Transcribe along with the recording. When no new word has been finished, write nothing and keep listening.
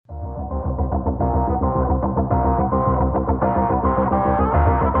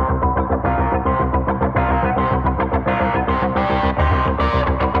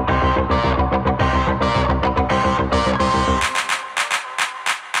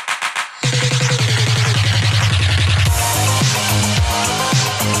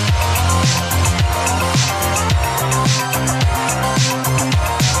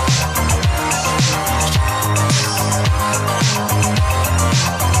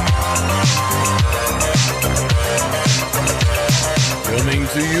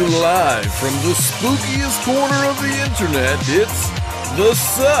from the spookiest corner of the internet, it's The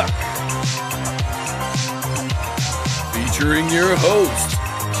Succ. Featuring your host,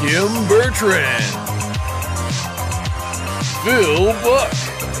 Kim Bertrand, Phil Buck,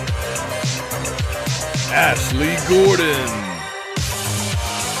 Ashley Gordon,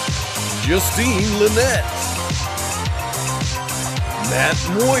 Justine Lynette, Matt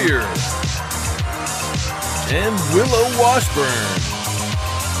Moyer, and Willow Washburn.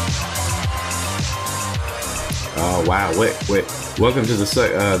 Oh wow! Wait! Welcome to the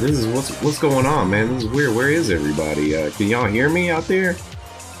Succ. This is what's going on, man. This is weird. Where is everybody? Can y'all hear me out there?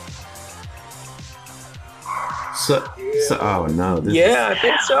 Oh no! I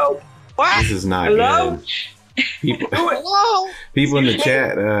think so. What? This is not Hello? good. People, Hello? people in the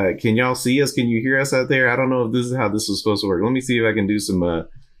chat, can y'all see us? Can you hear us out there? I don't know if this is how this was supposed to work. Let me see if I can do some. Let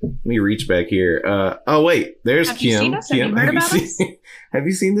me reach back here. Oh wait, there's Have Kim. You seen us? Have you heard about us? Have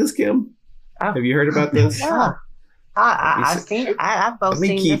you seen this, Kim? Have you heard about this? Yeah. I've seen. I've both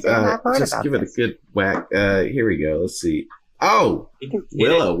seen this and I've heard just about give it a this. good whack. Here we go. Let's see. Oh,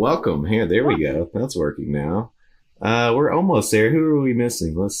 Willow, welcome. Here, there we go. That's working now. We're almost there. Who are we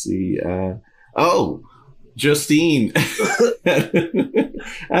missing? Let's see. Oh, Justine. I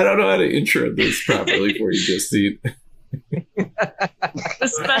don't know how to intro this properly for you, Justine. The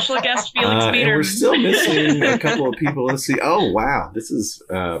special guest Felix And Peter. we're still missing a couple of people. Let's see. Oh, wow. This is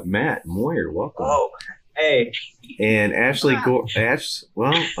Matt Moyer. Welcome. Oh, hey. And Ashley,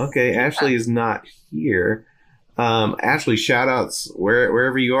 Ashley is not here. Ashley, shout outs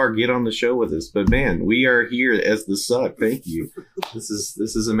wherever you are, get on the show with us. But man, we are here as the Succ. Thank you. This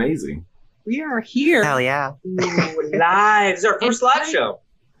is amazing. We are here. Hell yeah! Ooh, live. This is our first live show.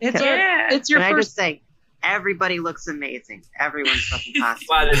 It's Can your I first. just say, everybody looks amazing. Everyone's fucking costume.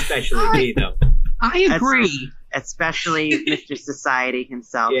 Well, especially me, though. I agree. Especially Mr. Society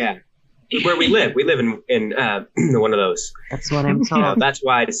himself. Yeah. Where we live. We live in one of those. That's what I'm told. That's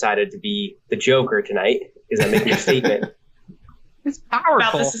why I decided to be the Joker tonight, is I'm making a statement. It's About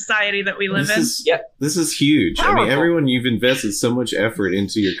powerful. the society that we live in. This is huge. I mean, Powerful. everyone, you've invested so much effort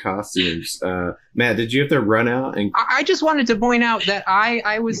into your costumes. Matt, did you have to run out and I just wanted to point out that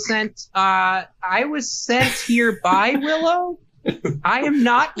I was sent here by Willow. I am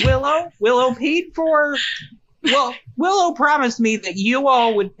not Willow. Willow paid for. Well, Willow promised me that you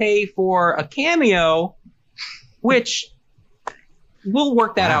all would pay for a cameo, which we'll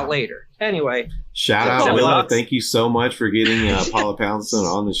work that out later. Anyway. shout out $7? Willow? Thank you so much for getting Paula Poundstone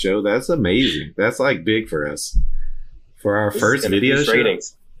on the show. That's amazing. That's like big for us for our first video show.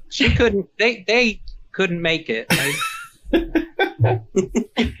 ratings. She couldn't. They couldn't make it.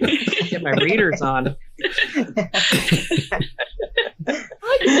 Get my readers on.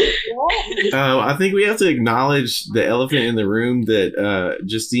 I think we have to acknowledge the elephant in the room that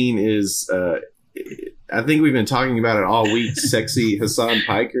Justine is. I think we've been talking about it all week. Sexy Hassan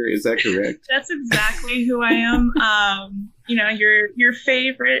Piker, is that correct? That's exactly who I am. Your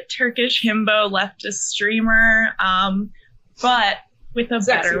favorite Turkish himbo leftist streamer, but with a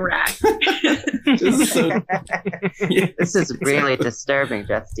Sexy. better rack. This is so. This is really disturbing,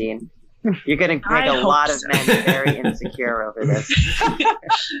 Justine. You're going to make I a hope lot of so. men very insecure over this.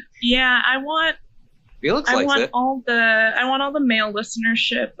 Yeah, I want Felix I likes want it. all the male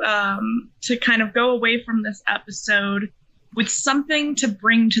listenership to kind of go away from this episode with something to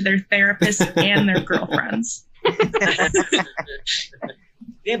bring to their therapist and their girlfriends.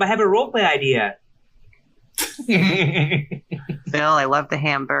 Babe, I have a roleplay idea. Phil, I love the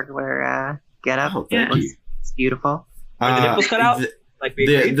Hamburglar get up. Oh, thank Yeah. you. It's beautiful. Are the nipples cut out? Like we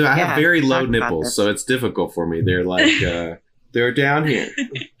agreed? I have Yeah, very low talked about nipples, this. so it's difficult for me. They're like they're down here.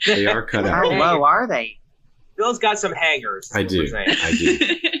 They are cut How out. low are they? Bill's got some hangers. I do. I do.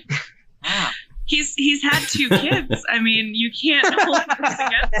 Wow. He's had 2 kids. I mean, you can't hold this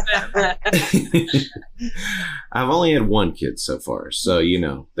against him. I've only had 1 kid so far, so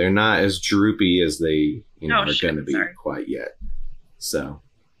they're not as droopy as they are going to be sorry. quite yet. So,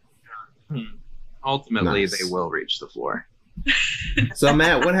 Ultimately, Nice. they will reach the floor. so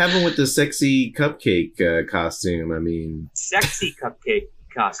Matt, what happened with the sexy cupcake costume? I mean, Sexy cupcake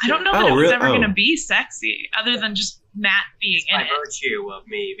costume. I don't know that Oh, it was really? ever Oh. going to be sexy, other than just Matt being in By it. virtue of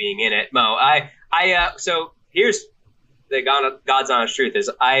me being in it. Mo, so here's the God's honest truth is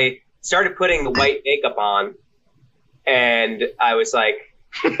I started putting the white makeup on and I was like,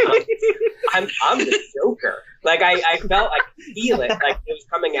 I'm the Joker. Like I felt, I could feel it, like it was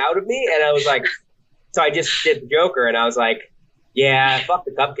coming out of me and I was like, so I just did the Joker and I was like, yeah, fuck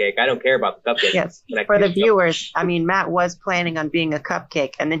the cupcake. I don't care about the cupcake. Yes, And I for the picked up- viewers, I mean, Matt was planning on being a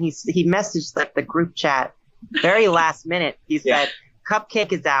cupcake, and then he messaged the group chat very last minute. He Yeah. said,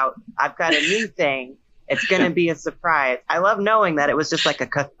 Cupcake is out. I've got a new thing. It's going to be a surprise. I love knowing that it was just like a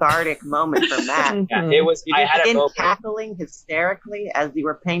cathartic moment for Matt. Yeah, it was. Did I you had a begin moment. cackling hysterically as you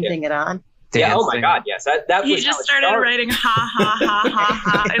were painting it on? Yeah. Oh my Dancing. God. Yes. That He was. just how it started writing ha ha ha ha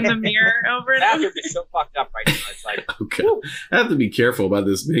ha in the mirror over and That over. would be so fucked up right now. It's like, Okay. I have to be careful about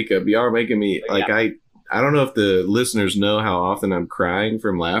this makeup. Y'all are making me like Yeah. I don't know if the listeners know how often I'm crying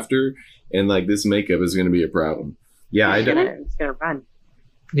from laughter, and like this makeup is going to be a problem. Yeah, I don't. It's going to run.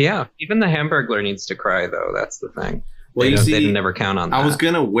 Yeah, even the Hamburglar needs to cry though. That's the thing. Well, you They see, didn't never count on that. I was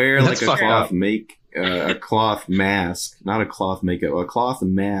gonna wear That's like a fucked cloth up. a cloth mask, not a cloth makeup, a cloth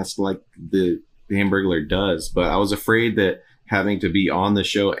mask like the Hamburglar does, but I was afraid that having to be on the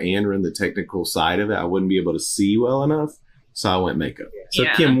show and run the technical side of it, I wouldn't be able to see well enough. So I went makeup. So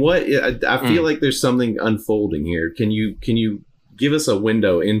Yeah. Kim, what I feel like there's something unfolding here. Can you give us a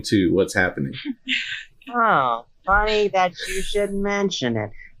window into what's happening? Oh, funny that you should mention it.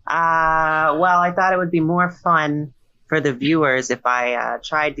 Well, I thought it would be more fun for the viewers if I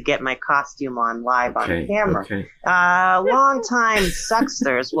tried to get my costume on live on camera. Okay. Long-time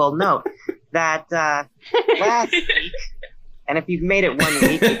Sucksters will note that last week, and if you've made it 1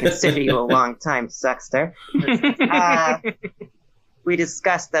 week, we consider you a long-time Suckster. We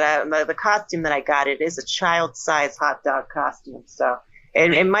discussed that the costume that I got, it is a child-size hot dog costume, so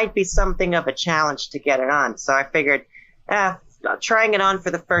it might be something of a challenge to get it on. So I figured, trying it on for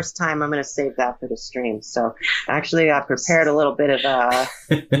the first time, I'm going to save that for the stream. So actually, I prepared a little bit of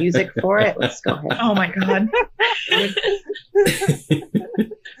music for it. Let's go ahead. Oh my God.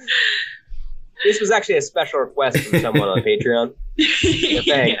 this was actually a special request from someone on Patreon. They're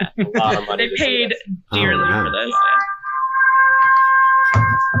paying Yeah. a lot of money. They to see paid this. dearly Oh, for this.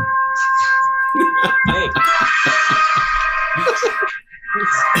 Hey.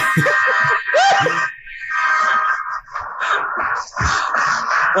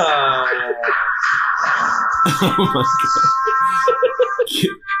 Oh my god.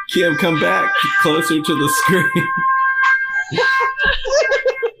 Kim, come back closer to the screen.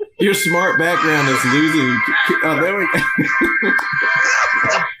 Your smart background is losing. Oh, there we go.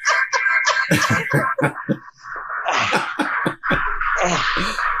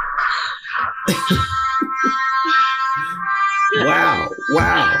 Wow.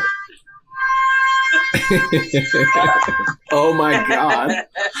 Wow. Oh my god.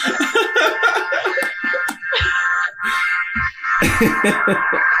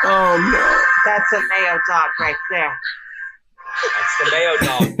 Oh no. That's a mayo dog right there. That's the mayo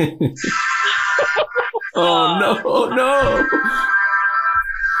dog. Oh no, no.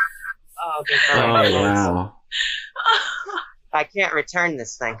 Oh, Oh wow. I can't return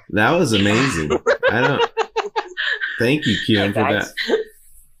this thing. That was amazing. I don't thank you, Kim, for that.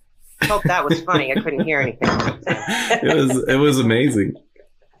 Hope that was funny. I couldn't hear anything. It was amazing.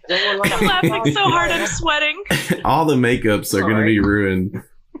 Anyone want I'm a- laughing so hard I'm sweating. All the makeups are gonna be ruined.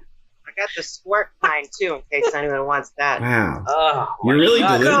 I got the squirt kind too, in case anyone wants that. Wow. Oh, You're really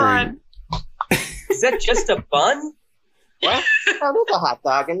God. delivering. Is that just a bun? What? Oh, there's a hot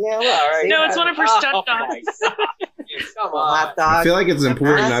dog in there. Look, All right. see? No, it's one of her stuffed Oh, dogs. my God. Dude, come A hot on. dog. I feel like it's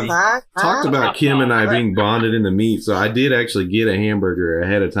important. I've talked about Kim and I being bonded in the meat, so I did actually get a hamburger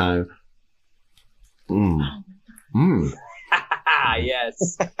ahead of time.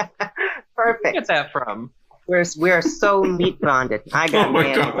 Yes. Perfect. Get that from? We're so meat bonded. I got Oh my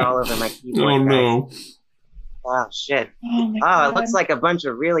mayonnaise God. all over my keyboard. Oh guys. no. Oh shit. Oh my Oh, God. it looks like a bunch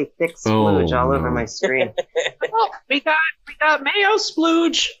of really thick splooge Oh, all over no. my screen. Oh, we got mayo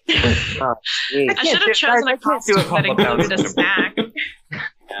splooge. Oh, geez. I should have chosen a costume that public included a announcement. snack.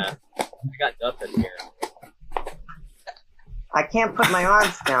 Yeah. I got nothing here. I can't put my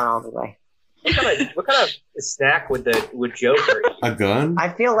arms down all the way. What kind of snack would Joker eat? A gun?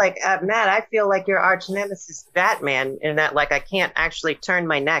 I feel like Matt. I feel like your arch nemesis Batman in that like I can't actually turn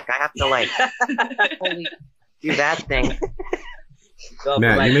my neck. I have to like fully do that thing. Go for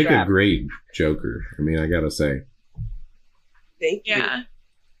Matt, my you make trap. a great Joker. I mean, I gotta say. Thank you. Yeah.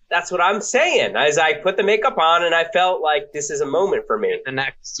 That's what I'm saying. As I put the makeup on, and I felt like this is a moment for me. The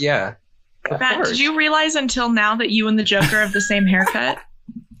next, yeah. Of Matt, course. did you realize until now that you and the Joker have the same haircut?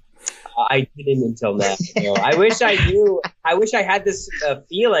 I didn't until now. No. I wish I knew. I wish I had this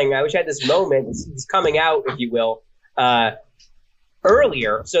feeling. I wish I had this moment, this coming out, if you will,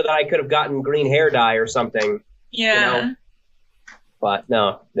 earlier, so that I could have gotten green hair dye or something. Yeah. You know? But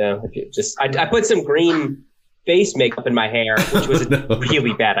no. If you just, I put some green face makeup in my hair, which was a No.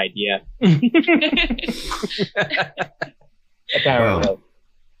 really bad idea. Wow. Apparently.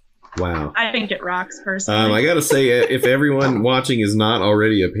 Wow. I think it rocks personally. I gotta say, if everyone watching is not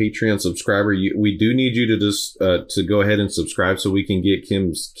already a Patreon subscriber, we do need you to just to go ahead and subscribe so we can get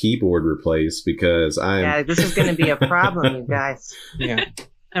Kim's keyboard replaced because Yeah, this is going to be a problem, you guys. Yeah.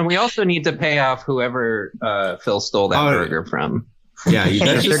 And we also need to pay off whoever Phil stole that burger from. Yeah,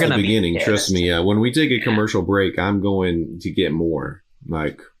 that's just the gonna be beginning. pissed. Trust me. When we take a commercial break, I'm going to get more.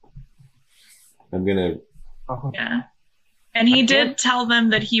 Like, I'm gonna. Yeah. And he did tell them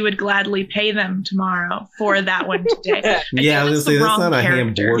that he would gladly pay them tomorrow for that one today. Yeah, I was gonna say that's not a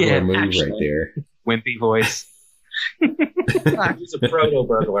character, Hamburglar move actually. right there. Wimpy voice. He's a proto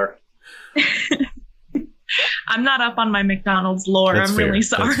burglar. I'm not up on my McDonald's lore. That's I'm fair. really That's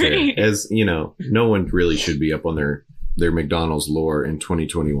sorry. fair. As you know, no one really should be up on their McDonald's lore in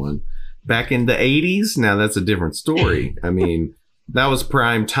 2021. Back in the 80s, now that's a different story. I mean, that was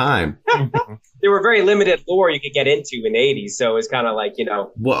prime time. There were very limited lore you could get into in the 80s, so it was kind of like,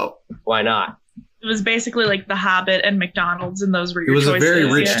 Whoa. why not? It was basically like The Hobbit and McDonald's, and those were It your was choices. a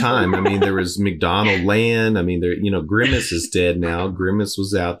very rich yeah. time. I mean, there was McDonald Land. I mean, there, Grimace is dead now. Grimace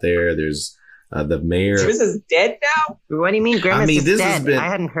was out there. There's the mayor. This is dead now? What do you mean Grimace mean, is this has dead? been- I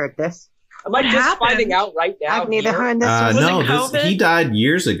hadn't heard this. Am I What just happened? finding out right now? I've neither here? heard this. Was it No, COVID? he died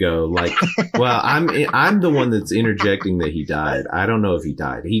years ago. Like, well, I'm the one that's interjecting that he died. I don't know if he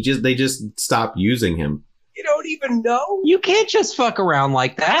died. They just stopped using him. You don't even know? You can't just fuck around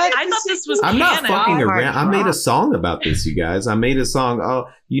like that. I thought this was I'm not canon. fucking Oh, around. I made a song about this, you guys. I made a song. Oh,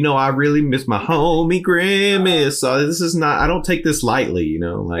 I really miss my homie Grimace. So this is not. I don't take this lightly.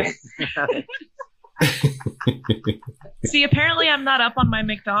 Like. See, apparently I'm not up on my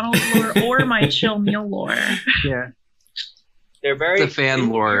McDonald's lore or my chill meal lore. Yeah. They're very The fan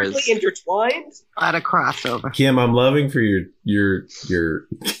lore is- weirdly intertwined. A lot of crossover. Kim, I'm loving for your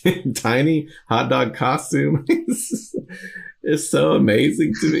tiny hot dog costume. It's so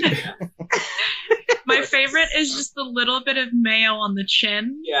amazing to me. My favorite is just the little bit of mayo on the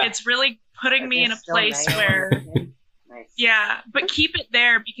chin. Yeah. It's really putting me in a There's still place mayo where, on it. Nice. yeah, but keep it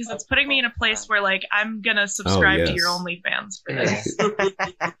there because it's putting me in a place where, like, I'm gonna subscribe to yes. your OnlyFans for this.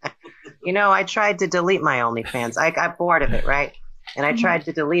 I tried to delete my OnlyFans. I got bored of it, right? And I tried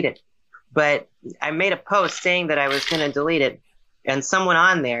to delete it. But I made a post saying that I was going to delete it. And someone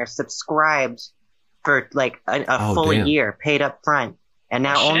on there subscribed for like a full damn. year, paid up front. And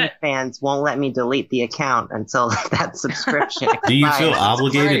now Shit. OnlyFans won't let me delete the account until that subscription Do you feel expires.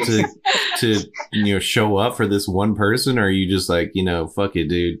 obligated Christ. to show up for this one person, or are you just like, fuck it,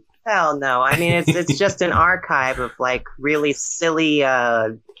 dude? Hell no. I mean, it's just an archive of like really silly,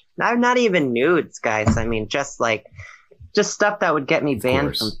 not even nudes, guys. I mean, just stuff that would get me banned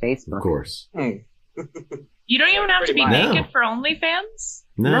course. from Facebook. Of course. You don't even have to be Pretty much. naked for OnlyFans?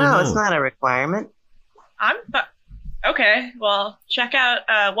 No, it's not a requirement. Okay, well, check out,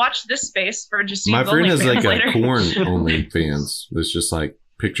 watch this space for Justine's My friend has OnlyFans like later. a corn OnlyFans. It's just like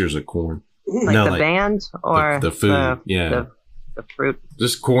pictures of corn. Like No, the like band or the food. Yeah. the fruit.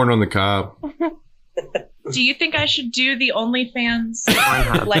 Just corn on the cob. Do you think I should do the OnlyFans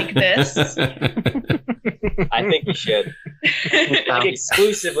Pornhub. like this? I think you should. Like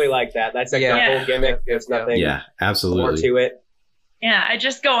exclusively like that. That's like Yeah. the whole gimmick. There's nothing Yeah, more absolutely. to it. Yeah, I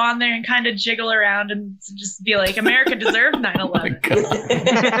just go on there and kind of jiggle around and just be like, America deserved 9/11.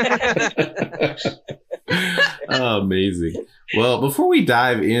 Oh, amazing. Well, before we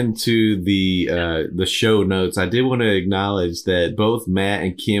dive into the show notes, I did want to acknowledge that both Matt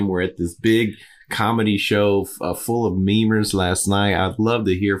and Kim were at this big comedy show full of memers last night. I'd love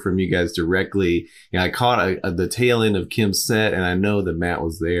to hear from you guys directly. I caught the tail end of Kim's set, and I know that Matt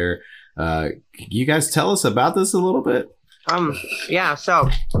was there. Can you guys tell us about this a little bit? Yeah, so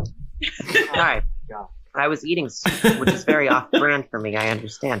hi. I was eating soup, which is very off-brand for me. I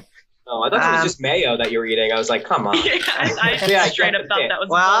understand. Oh, I thought it was just mayo that you were eating. I was like, come on. Yeah, I Yeah, straight up I thought that was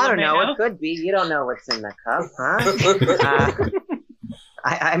a Well, bowl I of don't know. mayo. It could be. You don't know what's in the cup, huh?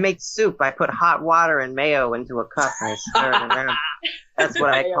 I make soup. I put hot water and mayo into a cup and I stir it around. That's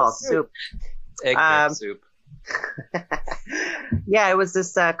what I Mayo call soup. soup. Eggplant soup. Yeah, it was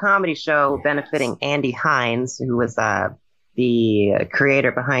this comedy show benefiting Andy Hines, who was the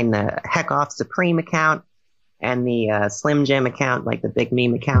creator behind the Heck Off Supreme account and the Slim Jim account, like the big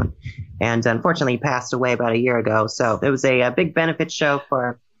meme account. And unfortunately, he passed away about a year ago. So it was a big benefit show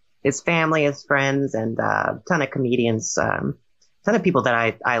for his family, his friends, and a ton of comedians. Ton of people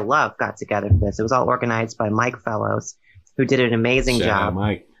that I love got together for this. It was all organized by Mike Fellows, who did an amazing Shout out, job.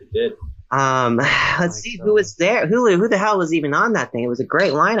 Mike. It did. Let's see who was there. Who the hell was even on that thing? It was a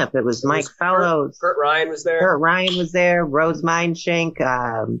great lineup. It was Mike Fellows. Kurt Ryan was there. Kurt Ryan was there. Rose Mindshank.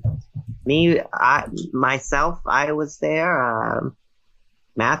 Me, myself, I was there.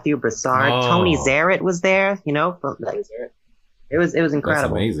 Matthew Broussard, Oh. Tony Zarrett was there. You know, it was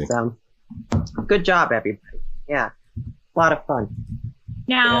incredible. amazing. So, good job, everybody. Yeah, a lot of fun.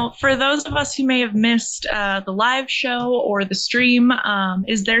 Now, for those of us who may have missed the live show or the stream,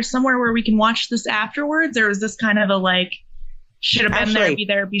 is there somewhere where we can watch this afterwards, or is this kind of a like, should have been Actually,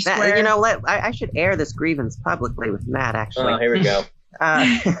 there, be Matt, square? you know, I should air this grievance publicly with Matt. Actually, Oh, here we go.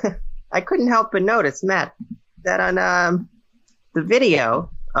 I couldn't help but notice, Matt, that on the video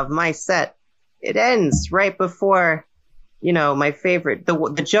of my set, it ends right before, you know, my favorite,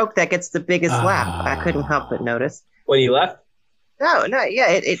 the joke that gets the biggest laugh. I couldn't help but notice. When you left? No,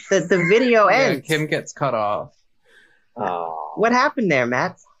 yeah, the video Yeah, ends. Kim gets cut off. Oh. What happened there,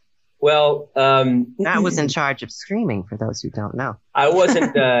 Matt? Well, Matt was in charge of streaming, for those who don't know. I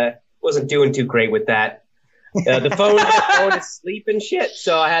wasn't doing too great with that. The phone is asleep and shit,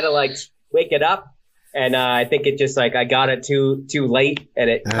 so I had to like wake it up, and I think it just like I got it too late, and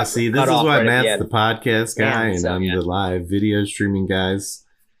it See, this cut is off why right at Matt's the the podcast guy, Yeah, and so, I'm yeah. the live video streaming guys.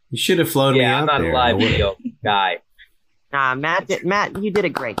 You should have flown me yeah, out I'm not there. a live I would- video guy. Matt, you did a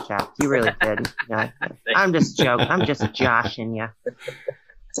great job. You really did. Yeah, I'm just joking. I'm just joshing you.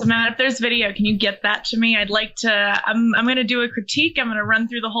 So Matt, if there's video, can you get that to me? I'd like to. I'm going to do a critique. I'm going to run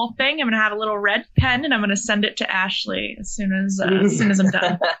through the whole thing. I'm going to have a little red pen, and I'm going to send it to Ashley as soon as I'm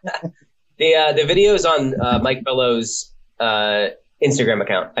done. The video is on Mike Bellow's Instagram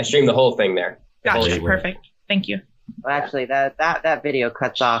account. I streamed the whole thing there. Gotcha. Holy Perfect. Thank you. Well, actually, that video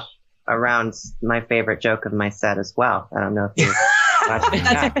cuts off around my favorite joke of my set as well. I don't know if you watched it.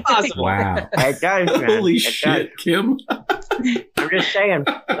 That's impossible. Wow. It does, man. Holy It shit, Kim. does. I'm just saying.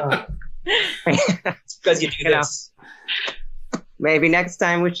 It's because you do You know. this. Maybe next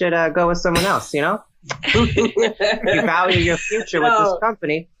time we should go with someone else, you know? You value your future with this No.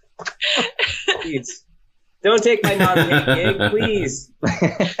 company. Please. Don't take my non-paid gig, please.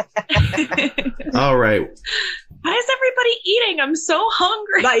 All right. Why is everybody eating? I'm so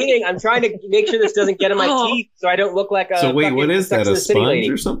hungry. I'm not eating. I'm trying to make sure this doesn't get in my Oh. teeth so I don't look like a So wait, fucking what is Sex that? and A the City sponge lady.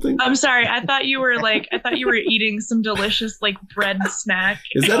 or something? I'm sorry. I thought you were eating some delicious like bread snack.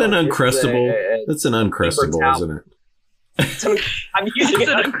 Is that an It's, Uncrustable? That's an Uncrustable, towel. isn't it? I'm using It's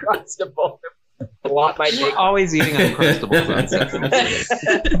an an Uncrustable to blot my dick. Always eating Uncrustables on Sex and the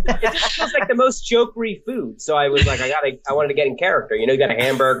City. It feels like the most jokery food, so I was like, I wanted to get in character. You know, you got a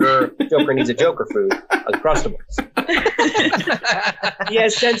hamburger. Joker needs a Joker food. Uncrustables. He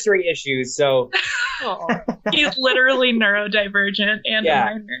has sensory issues, so He's literally neurodivergent and Yeah.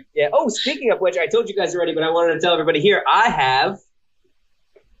 a minor. yeah. Oh, speaking of which, I told you guys already, but I wanted to tell everybody here. I have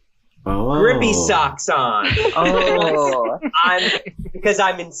Oh. grippy socks on. Oh. Because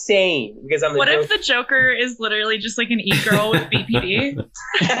I'm insane. Because I'm. What a if the Joker is literally just like an e-girl with BPD?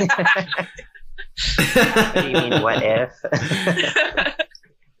 What do you mean, what if?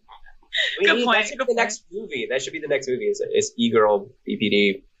 Good point, That should be good the next movie. That should be the next movie. Is E-Girl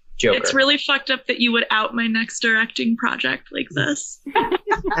BPD Joker? It's really fucked up that you would out my next directing project like this.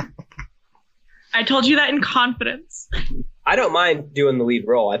 I told you that in confidence. I don't mind doing the lead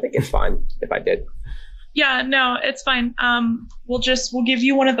role. I think it's fine if I did. Yeah, no, it's fine. We'll give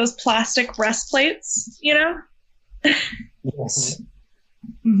you one of those plastic breastplates, you know? Yes.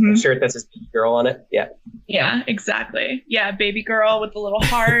 Mm-hmm. Shirt that says girl on it. Yeah. Yeah, exactly. Yeah, baby girl with the little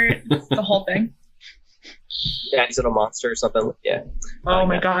heart, the whole thing. Yeah, he's a little monster or something. Yeah. Oh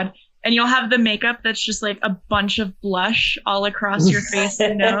my yeah. god. And you'll have the makeup that's just like a bunch of blush all across your face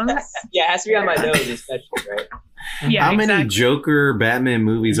and nose. Yeah, it has to be on my nose, especially, right? Yeah, How many exactly. Joker Batman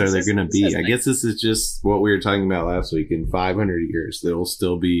movies are there This is- going to this be? is I nice. guess this is just what we were talking about last week. In 500 years, there will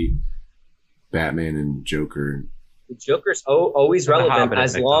still be Batman and Joker. The Joker's always The relevant. Hobbit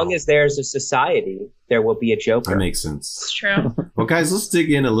As effect, long though. as there's a society, there will be a Joker. That makes sense. It's true. Well, guys, let's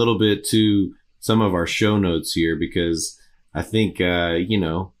dig in a little bit to some of our show notes here because I think,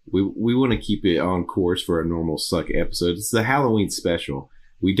 we want to keep it on course for a normal Suck episode. It's the Halloween special.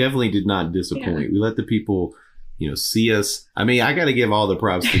 We definitely did not disappoint. We let the people, see us. I mean, I got to give all the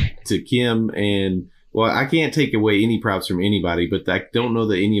props to Kim and, well, I can't take away any props from anybody, but I don't know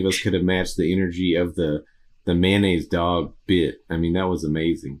that any of us could have matched the energy of the mayonnaise dog bit. I mean, that was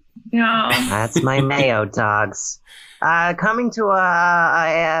amazing. Yeah. That's my mayo dogs. Coming to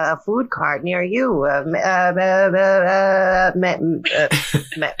a food cart near you.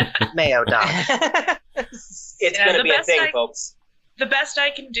 Mayo dog. It's Yeah, going to the be a best thing, I- folks. The best I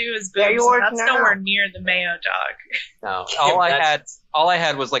can do is Yeah, boobs. you're and That's working nowhere out. near the mayo dog. No, That's- all I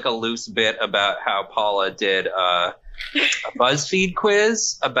had was like a loose bit about how Paula did a BuzzFeed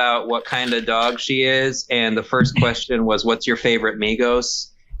quiz about what kind of dog she is, and the first question was, "What's your favorite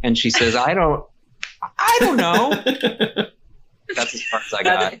Migos?" And she says, "I don't know." That's as far as I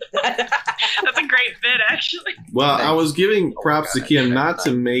got. That's a great bit, actually. Well, I was giving props to God, Kim I not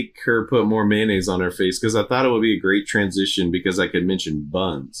to make her put more mayonnaise on her face because I thought it would be a great transition because I could mention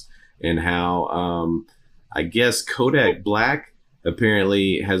buns and how I guess Kodak Black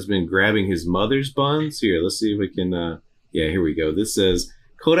apparently has been grabbing his mother's buns. Here, let's see if we can. Yeah, here we go. This says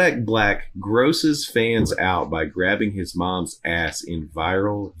Kodak Black grosses fans out by grabbing his mom's ass in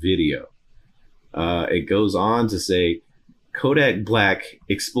viral video. It goes on to say Kodak Black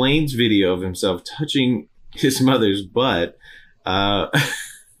explains video of himself touching his mother's butt. I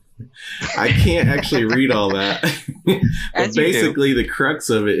can't actually read all that. But basically, the crux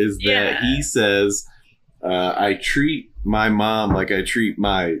of it is that he says, I treat my mom like I treat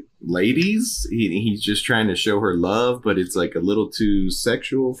my ladies. He's just trying to show her love, but it's like a little too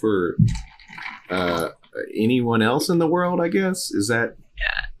sexual for anyone else in the world, I guess. Is that...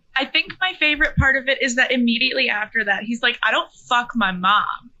 Yeah. I think my favorite part of it is that immediately after that, he's like, I don't fuck my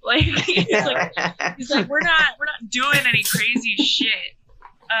mom. Like, he's like, we're not doing any crazy shit.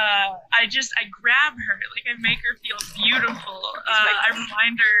 I grab her, like I make her feel beautiful. I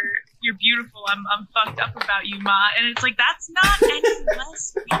remind her, you're beautiful. I'm fucked up about you, Ma. And it's like, that's not any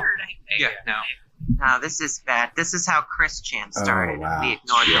less weird, I think. Yeah, no. No, this is bad. This is how Chris Chan started. Oh, wow. We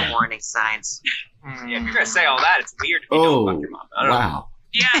ignored the warning signs. Yeah, if you're gonna say all that, it's weird if you don't fuck your mom. I don't know. Wow.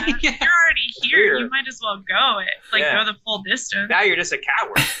 Yeah, if you're already here, you might as well go it. Like, go the full distance. Now you're just a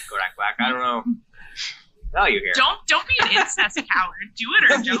coward, Kodak Black. I don't know. Now you here. Don't be an incest coward. Do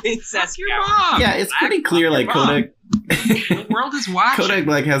it or don't. Incest Your coward. mom. Yeah, it's pretty clear, like, Kodak... The world is watching. Kodak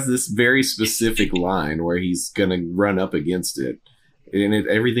Black has this very specific line where he's going to run up against it. And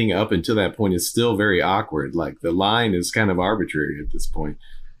everything up until that point is still very awkward. Like, the line is kind of arbitrary at this point.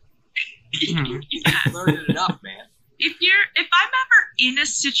 Learned it enough, man. If I'm ever in a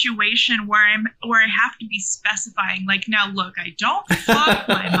situation where I have to be specifying, like, now look, I don't fuck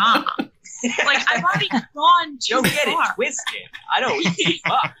my mom. Like, I've already gone too far. Don't get it twisted. I don't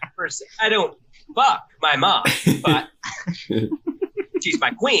fuck person. I don't fuck my mom, but she's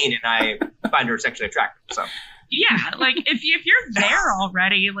my queen, and I find her sexually attractive. So yeah, like if you're there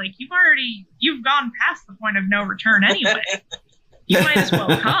already, like you've gone past the point of no return anyway. You might as well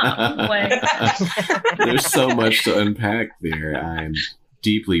come. Like, there's so much to unpack there. I'm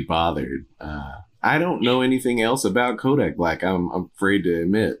deeply bothered. I don't know anything else about Kodak Black. I'm afraid to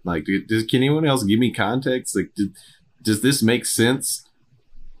admit. Like, can anyone else give me context? Like, does this make sense?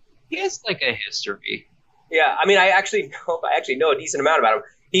 He has like a history. yeah, I mean, I actually know a decent amount about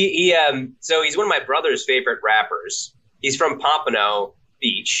him. So he's one of my brother's favorite rappers. He's from Pompano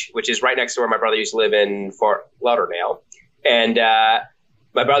Beach, which is right next to where my brother used to live in Fort Lauderdale. And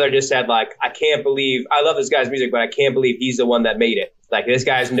my brother just said, like, I love this guy's music, but I can't believe he's the one that made it. Like, this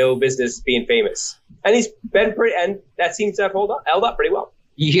guy has no business being famous. And he's been and that seems to have held up pretty well.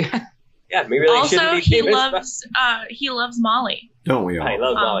 Yeah. Yeah, we really shouldn't also, be he famous. he loves Molly. Don't we all? I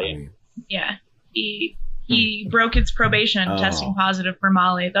love Molly. Yeah. He broke his probation testing positive for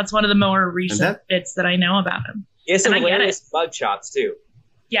Molly. That's one of the more recent bits that I know about him. He has some And I get hilarious mugshots, too.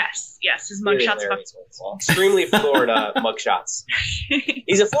 Yes, his Really mugshots hilarious fucking cool. Extremely Florida mugshots.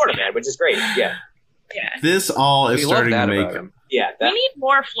 He's a Florida man, which is great. Yeah. Yeah. This all is We love starting to that make about him. Yeah. We need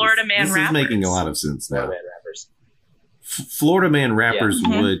more Florida man this rappers. is making a lot of sense now. Florida man rappers. Florida man rappers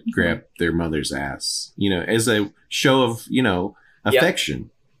Yeah. would grab their mother's ass, as a show of,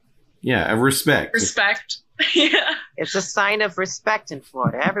 affection. Yeah, of respect. Respect. Yeah. It's a sign of respect in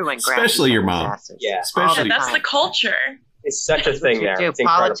Florida. Everyone grabs Especially your each other's mom. asses. Yeah. Especially- All That's the time. culture. It's such a thing there. Do. It's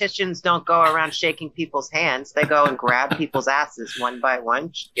incredible. Politicians don't go around shaking people's hands. They go and grab people's asses one by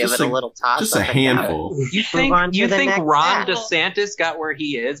one, give Just it a a- little toss. Just a up and down. handful. You on to think the next Ron act. DeSantis got where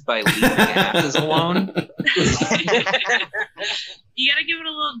he is by leaving asses alone? You gotta give it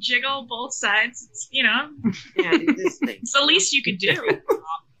a little jiggle both sides. It's, Yeah, do this thing. it's the least you could do.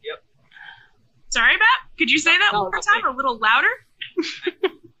 Yep. Sorry, Matt? Could you say that No, one more no, time? A little louder?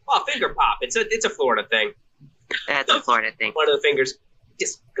 Oh, finger pop. It's a Florida thing. That's a Florida thing. One of the fingers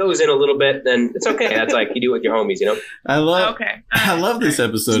just goes in a little bit, then it's okay. That's like you do it with your homies, I love Okay. I love this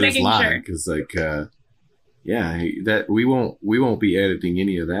episode Just is making live sure. because that we won't be editing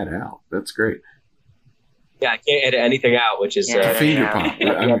any of that out. That's great. Yeah, I can't edit anything out, which is Yeah, Finger yeah. pop.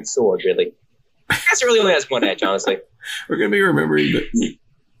 I'm sword, really. I guess it really only has one edge, honestly. We're gonna be remembering that.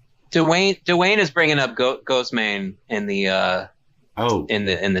 Dwayne is bringing up Ghostman in the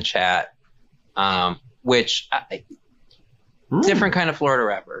in the chat, which different kind of Florida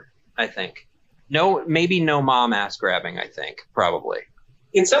rapper, I think. Maybe no mom ass grabbing. I think probably.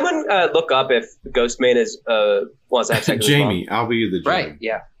 Can someone look up if Ghostman wants to have sex with his mom? Jamie, I'll be the Jamie. Right?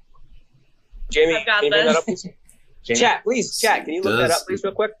 Yeah. Jamie, I've got can you bring that this. up, please? Chat, please, chat. Can you look that up, please,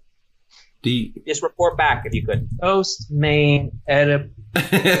 real quick? Just report back if you could. Post main edit.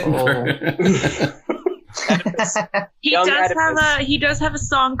 He does have a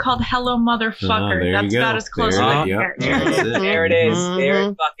song called "Hello Motherfucker." That's about as close to my character. There it is. There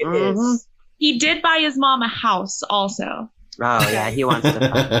it fucking is. He did buy his mom a house, also. Oh yeah, he wants to.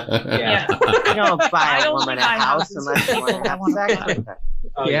 Yeah. You don't buy a woman a house unless you want to have sex with her.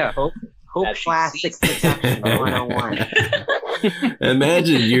 Oh, Yeah. Hope classic seduction 101.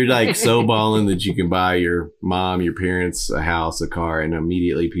 Imagine you're like so balling that you can buy your mom, your parents a house, a car, and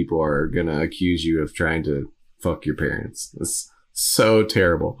immediately people are gonna accuse you of trying to fuck your parents. It's so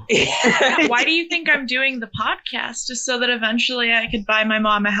terrible. Why do you think I'm doing the podcast? Just so that eventually I could buy my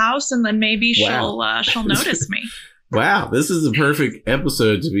mom a house, and then maybe she'll notice me. Wow, this is a perfect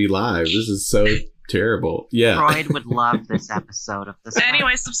episode to be live. This is so terrible. Yeah. Freud would love this episode of this.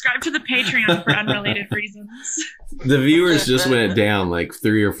 Anyway, subscribe to the Patreon for unrelated reasons. The viewers just went down like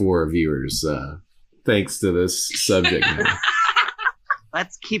 3 or 4 viewers thanks to this subject matter.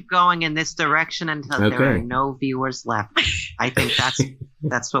 Let's keep going in this direction until there are no viewers left. I think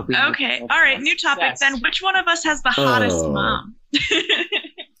that's what we need. Okay, all right, new topic Yes. then. Which one of us has the hottest mom?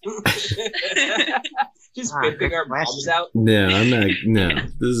 Just whipping our moms out. No, I'm not. No,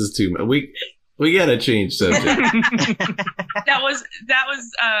 this is too much. We gotta change subject. That was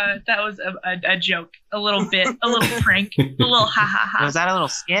a joke, a little prank, a little ha ha ha. Was that a little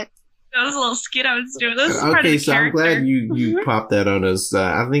skit? That was a little skit I was doing. This is part of Okay, the so I'm character. glad you popped that on us.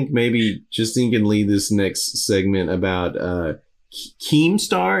 I think maybe Justine can lead this next segment about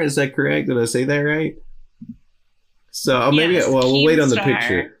Keemstar. Is that correct? Did I say that right? So maybe Yes, we'll wait on the Keemstar.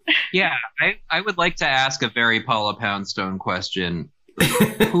 picture. Yeah, I would like to ask a very Paula Poundstone question.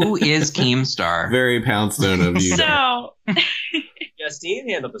 Who is Keemstar? Very Poundstone of you. So Justine,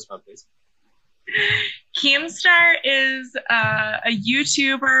 handle this one, please. Keemstar is a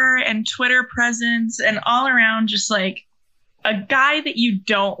YouTuber and Twitter presence and all around just like a guy that you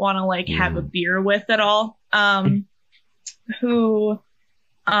don't want to like have a beer with at all. Who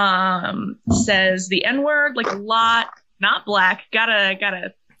says the N-word like a lot, not black.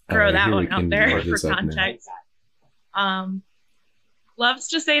 Gotta throw that here we one out can there mark for this up now. context. Loves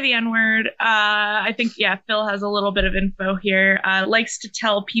to say the N-word. I think, Phil has a little bit of info here. Likes to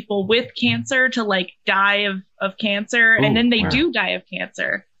tell people with cancer to like die of cancer, and then they do die of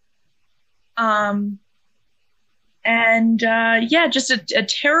cancer. Just a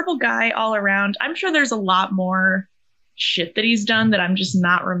terrible guy all around. I'm sure there's a lot more shit that he's done that I'm just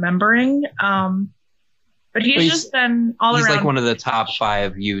not remembering. But he's just been all around. He's like one of the top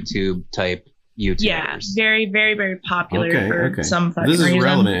 5 YouTube type YouTubers. Yeah, very, very, very popular for some fucking This is reason.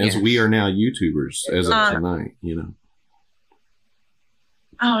 relevant as we are now YouTubers as of tonight, you know.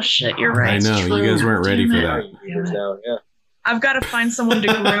 Oh shit, you're right. I know, It's you true. guys weren't ready for that. Yeah. I've got to find someone to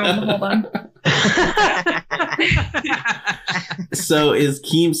groom. Hold on. So is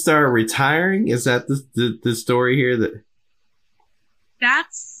Keemstar retiring? Is that the story here?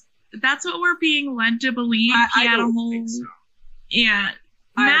 That's what we're being led to believe. I don't think so. Yeah.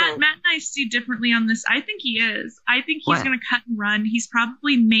 Matt and I see differently on this. I think he is. I think he's going to cut and run. He's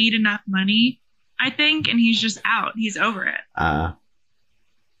probably made enough money, I think, and he's just out. He's over it.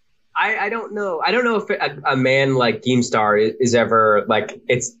 I don't know. I don't know if a man like Keemstar is ever like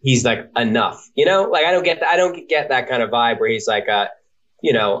he's like enough. You know, like I don't get that kind of vibe where he's like,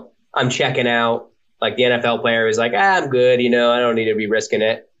 I'm checking out. Like the NFL player is like, I'm good. You know, I don't need to be risking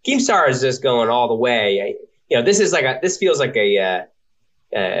it. Keemstar is just going all the way. This feels like a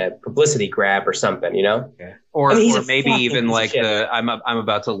publicity grab or something. You know, or or maybe even like I'm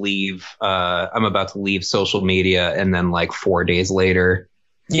about to leave. I'm about to leave social media, and then like 4 days later.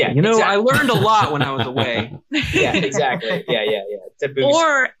 Yeah, exactly. I learned a lot when I was away. Yeah, exactly. Yeah.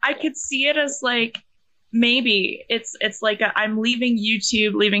 Or I could see it as like maybe it's like I'm leaving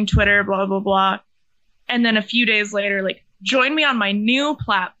YouTube, leaving Twitter, blah blah blah, and then a few days later, like join me on my new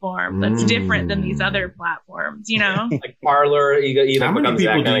platform that's different than these other platforms. You know, like Parler. How many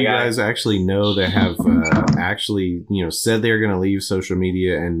people do you guys actually know that have actually said they're going to leave social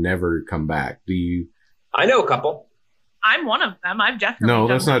media and never come back? Do you? I know a couple. I'm one of them. I've definitely. No, done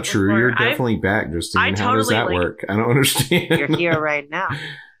that's not that true. before. You're definitely back, Justine. How does that work? I don't understand. You're here right now.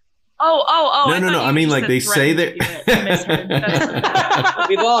 Oh. No. I mean, like they say that.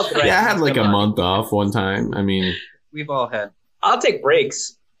 We've all threatened. Yeah, I had like a month off one time. I mean, we've all had. I'll take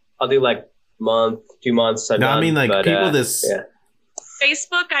breaks. I'll do like month, 2 months. I mean, like people this. Yeah.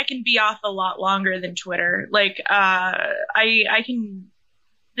 Facebook, I can be off a lot longer than Twitter. Like, I can.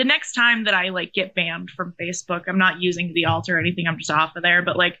 The next time that I like get banned from Facebook, I'm not using the alt or anything. I'm just off of there.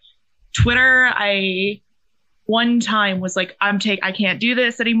 But like Twitter, I one time was like, I can't do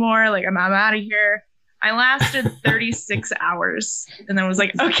this anymore. Like I'm out of here. I lasted 36 hours and then was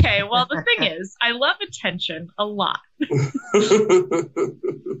like, okay, well, the thing is, I love attention a lot.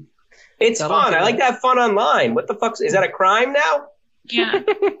 It's fun. I like to have fun online. What the fuck? Is that a crime now? Yeah.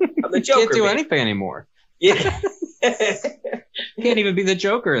 I'm the Joker. Can't do man. anything anymore. Yeah. Can't even be the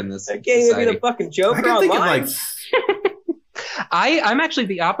Joker in this. I can't even be the fucking I Joker can think of online. I'm actually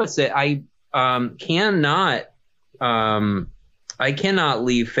the opposite. I cannot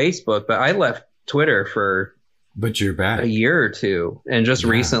leave Facebook, but I left Twitter for but you're back. a year or two and just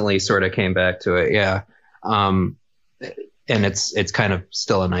recently sort of came back to it. Yeah. And it's kind of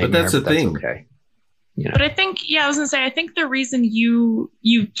still a nightmare. But that's the thing. Okay. You know. But I think, I was gonna say, I think the reason you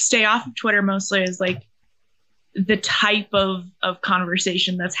stay off of Twitter mostly is like the type of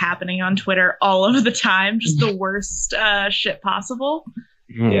conversation that's happening on Twitter all of the time, just the worst shit possible.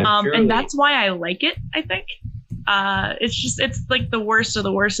 Yeah, and that's why I like it, I think. It's like the worst of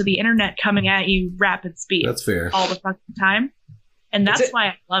the internet coming at you rapid speed. That's fair. All the fucking time. And that's why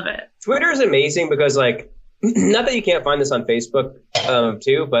I love it. Twitter is amazing because, like, not that you can't find this on Facebook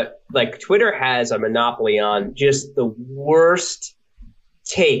too, but like Twitter has a monopoly on just the worst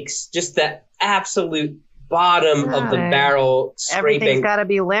takes, just the absolute bottom of the barrel scraping. Everything's got to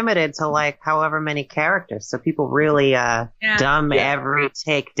be limited to like however many characters, so people really dumb every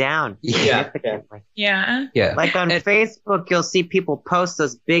take down significantly. Yeah. Like on Facebook, you'll see people post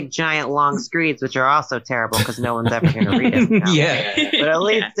those big, giant, long screeds, which are also terrible because no one's ever going to read it. But at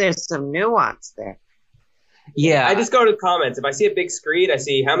least there's some nuance there. Yeah. I just go to the comments. If I see a big screed, I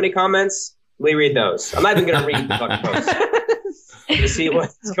see how many comments. We read those. I'm not even going to read the fucking post to see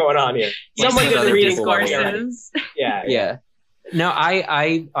what's going on here. Someone did the reading courses. Yeah. No,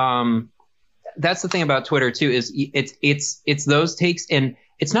 I that's the thing about Twitter too, is it's those takes, and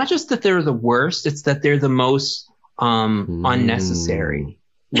it's not just that they're the worst, it's that they're the most unnecessary.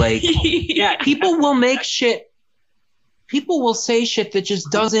 Like people will make shit. People will say shit that just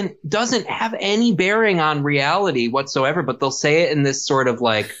doesn't have any bearing on reality whatsoever, but they'll say it in this sort of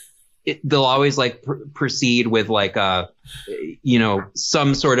like, they'll always like proceed with like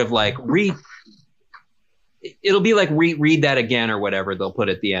some sort of like it'll be like read that again or whatever they'll put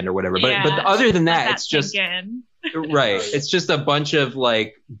at the end or whatever. But other than that, it's just right. It's just a bunch of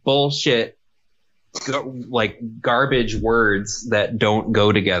like bullshit, like garbage words that don't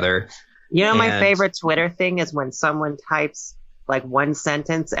go together. You know, my favorite Twitter thing is when someone types like one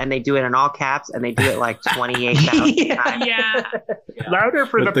sentence and they do it in all caps and they do it like 28,000 times. Yeah. Louder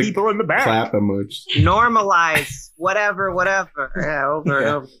for the people in the back. Clap emoji. Normalize whatever. Yeah, over and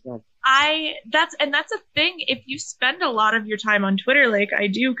over again. That's a thing. If you spend a lot of your time on Twitter, like I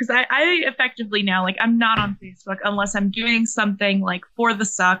do, because I effectively now, like, I'm not on Facebook unless I'm doing something like for the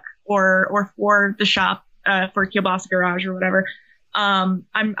Succ or for the shop, for Kielbasa Garage or whatever. I'm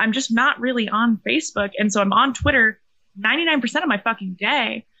just not really on Facebook, and so I'm on Twitter 99% of my fucking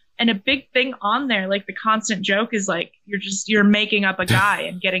day. And a big thing on there, like the constant joke is like you're making up a guy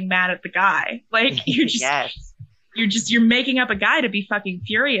and getting mad at the guy. Like you're making up a guy to be fucking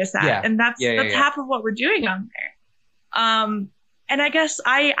furious at. And that's half of what we're doing on there. And I guess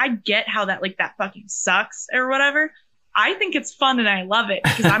I get how that fucking sucks or whatever. I think it's fun and I love it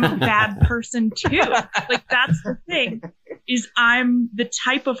because I'm a bad person too. Like that's the thing, is I'm the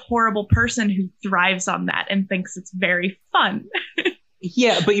type of horrible person who thrives on that and thinks it's very fun.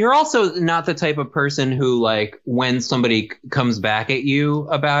 Yeah, but you're also not the type of person who, like, when somebody comes back at you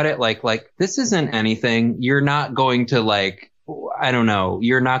about it, like this isn't anything. You're not going to, like, I don't know.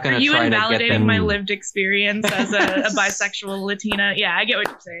 You're not going to try to get them. Are you invalidating my lived experience as a bisexual Latina? Yeah, I get what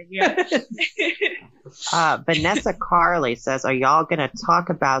you're saying. Yeah. Vanessa Carley says, are y'all going to talk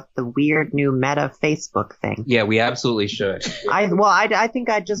about the weird new Meta Facebook thing? Yeah, we absolutely should. I think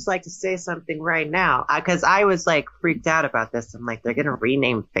I'd just like to say something right now, because I was like freaked out about this. I'm like, they're going to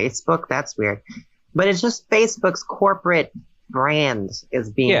rename Facebook? That's weird. But it's just Facebook's corporate brand is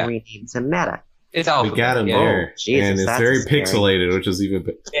being renamed to Meta. It's all we got him there, Jesus, and it's very pixelated, which is even.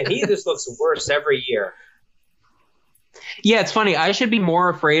 And he just looks worse every year. Yeah, it's funny. I should be more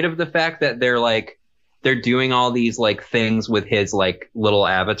afraid of the fact that they're doing all these like things with his like little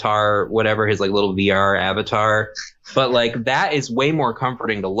avatar, whatever, his like little VR avatar. But like that is way more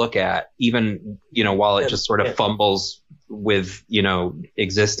comforting to look at, even, you know, while it just sort of fumbles with, you know,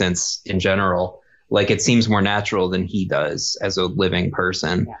 existence in general. Like it seems more natural than he does as a living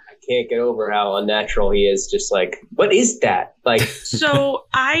person. Yeah. Can't get over how unnatural he is. Just like, what is that? Like, so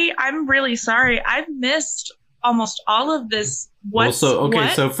I'm really sorry. I've missed almost all of this What's, so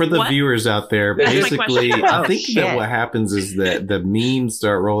for the viewers out there, That's my basically, question. I think shit. that what happens is that the memes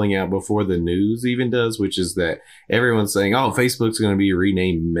start rolling out before the news even does, which is that everyone's saying, oh, Facebook's going to be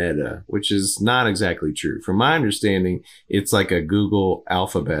renamed Meta, which is not exactly true. From my understanding, it's like a Google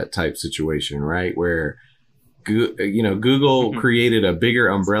Alphabet type situation, right? Where Google created a bigger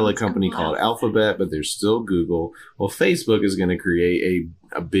umbrella company called Alphabet, but there's still Google. Well, Facebook is going to create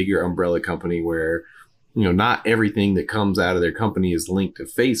a bigger umbrella company where, not everything that comes out of their company is linked to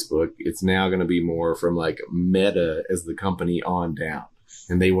Facebook. It's now going to be more from like Meta as the company on down.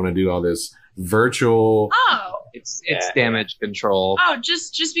 And they want to do all this virtual. Oh. It's damage control. Oh,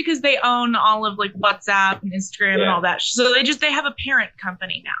 just because they own all of like WhatsApp and Instagram and all that. So they have a parent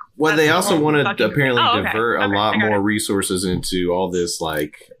company now. Well, they also want to apparently okay. divert a lot more resources into all this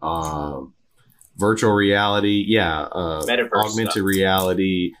like virtual reality. Yeah. Metaverse augmented stuff.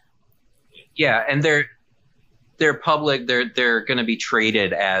 reality. Yeah, and they're public. They're going to be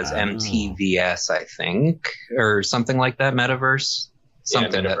traded as MTVS, I think, or something like that. Metaverse.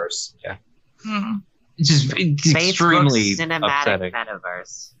 Something Metaverse. It's just extremely cinematic upsetting.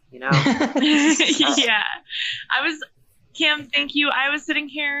 metaverse. Yeah. Cam, thank you. I was sitting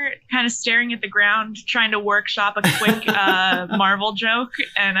here kind of staring at the ground, trying to workshop a quick Marvel joke,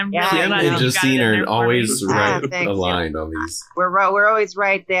 and I'm really Kim glad and you got it in Justine there are for always me. right thank you. aligned on these. We're always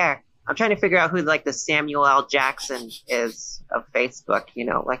right there. I'm trying to figure out who like the Samuel L. Jackson is of Facebook.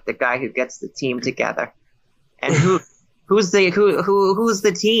 Like the guy who gets the team together, and who's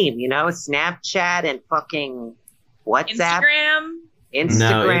the team? Snapchat and fucking WhatsApp,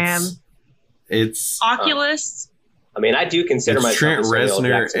 Instagram. No, it's Oculus. I mean, I do consider it's myself Trent a Samuel Reznor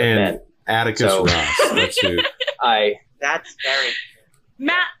Jackson and fan. Atticus So- Ross. That's who. That's very.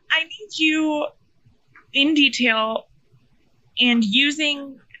 Matt, I need you in detail and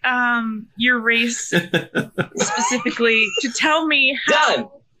using your race specifically to tell me how Done.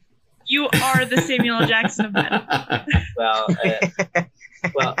 you are the Samuel L. Jackson of men. Well,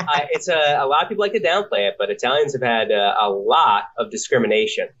 it's a lot of people like to downplay it, but Italians have had a lot of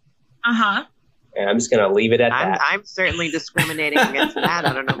discrimination, Uh-huh. and I'm just going to leave it at that. I'm certainly discriminating against Matt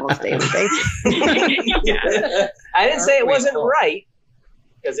on an almost daily basis. Yeah. I didn't say it wasn't right,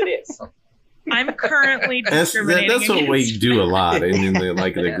 because it is. I'm currently That's discriminating what we against do a lot in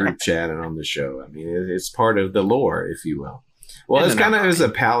the group chat and on the show. I mean, it's part of the lore, if you will. Well, it's kind of as a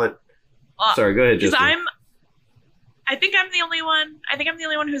palette. Sorry, go ahead, because Justin. I think I'm the only one. I think I'm the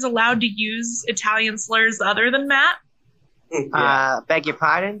only one who's allowed to use Italian slurs other than Matt. Beg your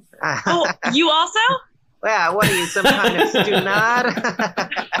pardon? Oh, you also? Well, what are you, some kind of stunad?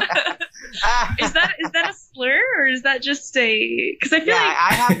 Is that a slur or is that just a? Because I feel like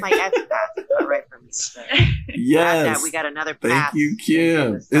I have my S pass right from you. So. Yes. We got another pass. Thank you,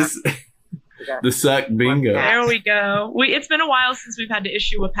 Kim. The Succ bingo. there we go. It's been a while since we've had to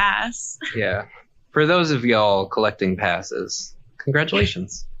issue a pass. Yeah. For those of y'all collecting passes,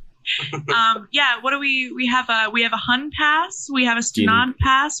 congratulations. What do we have a Hun pass, we have a Stunad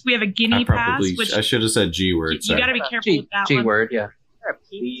pass, we have a Guinea pass, which I should have said G word. you got to be careful with that G one. word, yeah. Is there a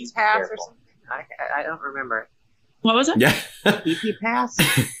Please PP be pass or careful. something? I don't remember. What was it? Yeah. PP pass?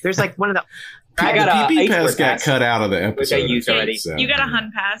 There's like one of the. I got a PP ice pass word got pass, cut out of the episode. which I used already. You got a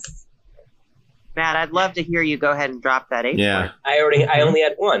Hun pass. Matt, I'd love to hear you go ahead and drop that H Yeah. word. I only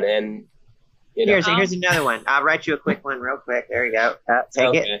had one, and Here's another one. I'll write you a quick one real quick. There you go.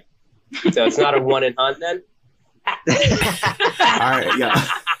 Take it. okay. So it's not a one in Hunt then. All right. Yeah.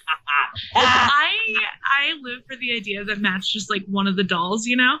 I live for the idea that Matt's just like one of the dolls,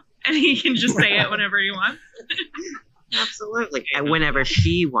 and he can just say it whenever he wants. Absolutely. And whenever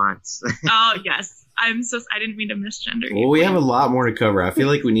she wants. Oh yes, I didn't mean to misgender you. Well, we have a lot more to cover. I feel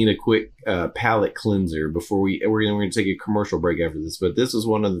like we need a quick palate cleanser before we're going to take a commercial break after this. But this is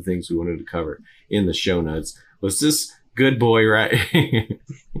one of the things we wanted to cover in the show notes. Was this good boy right?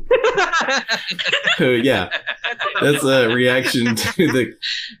 Yeah, that's a reaction to the.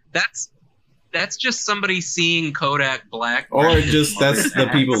 That's just somebody seeing Kodak Black. Or just that's the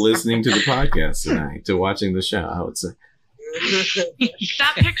people listening to the podcast tonight, to watching the show. I would say.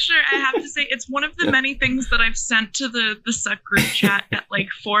 That picture, I have to say, it's one of the many things that I've sent to the Succ group chat at like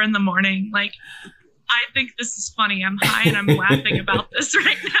 4 a.m. Like, I think this is funny. I'm high and I'm laughing about this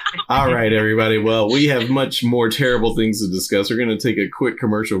right now. All right, everybody. Well, we have much more terrible things to discuss. We're going to take a quick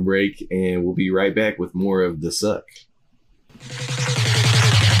commercial break, and we'll be right back with more of the Succ.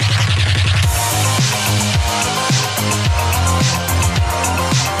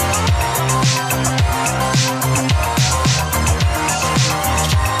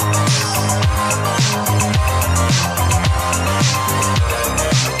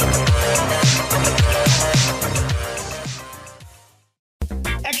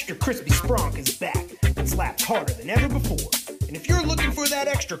 Extra Crispy Spronk is back and slapped harder than ever before. And if you're looking for that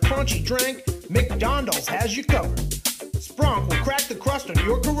extra crunchy drink, McDonald's has you covered. Spronk will crack the crust on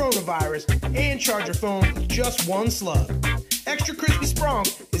your coronavirus and charge your phone with just one slug. Extra Crispy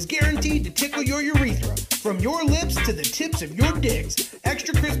Spronk is guaranteed to tickle your urethra from your lips to the tips of your dicks.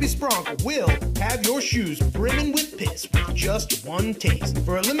 Extra Crispy Spronk will have your shoes brimming with piss with just one taste.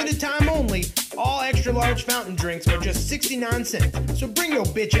 For a limited time only, all extra large fountain drinks are just 69 cents. So bring your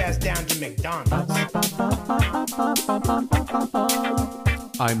bitch ass down to McDonald's.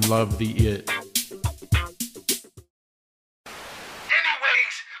 I'm Love the It. Anyways,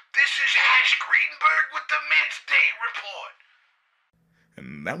 this is Hash Greenberg with the Midday Report.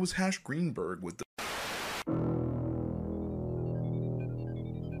 And that was Hash Greenberg with the...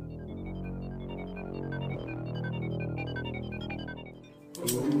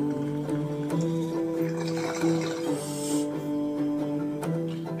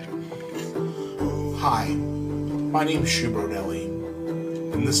 Hi, my name's Shu Brodelli,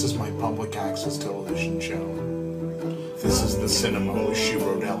 and this is my public access television show. This is The Cinema with Shu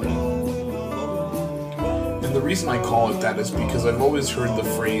Brodelli. And the reason I call it that is because I've always heard the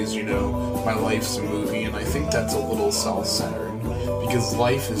phrase, my life's a movie, and I think that's a little self-centered, because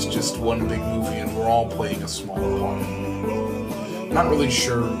life is just one big movie and we're all playing a small part. Not really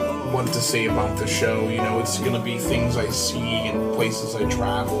sure what to say about the show, it's gonna be things I see and places I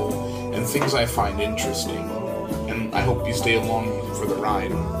travel, and things I find interesting. And I hope you stay along for the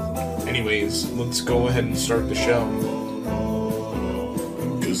ride. Anyways, let's go ahead and start the show.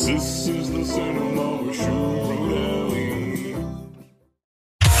 'Cause this is the Cinema with Shu Brodelli.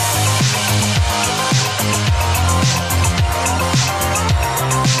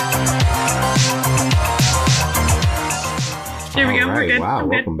 There we go. All We're right. good. Wow. I'm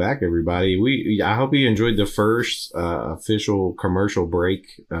good. Welcome back, everybody. I hope you enjoyed the first official commercial break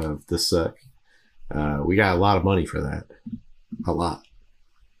of the Succ. We got a lot of money for that. A lot.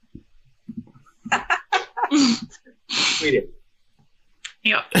 We did.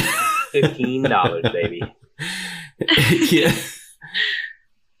 Yep. $15, baby. Yeah.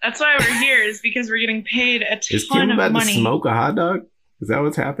 That's why we're here, is because we're getting paid a Is Kim ton of about money. to smoke a hot dog? Is that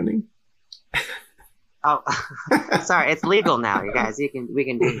what's happening? Oh, sorry, it's legal now, you guys. We can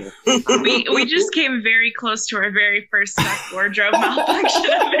do this. We just came very close to our very first Succ wardrobe malfunction.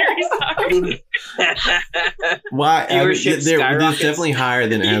 I'm very sorry. Why? Viewership They're skyrockets. definitely higher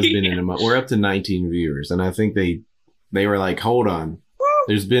than it has been in a month. We're up to 19 viewers, and I think they were like, "Hold on,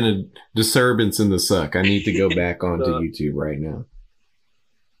 there's been a disturbance in the Succ. I need to go back onto YouTube right now."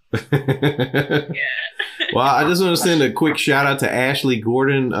 Well, I just want to send a quick shout out to Ashley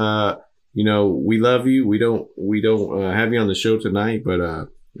Gordon. We love you. We don't have you on the show tonight, but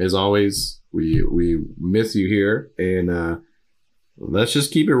as always, we miss you here, and let's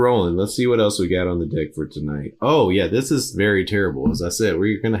just keep it rolling. Let's see what else we got on the deck for tonight. Oh yeah, this is very terrible. As I said,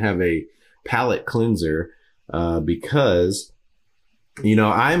 we're gonna have a palate cleanser because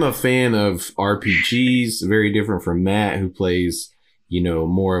I'm a fan of RPGs, very different from Matt, who plays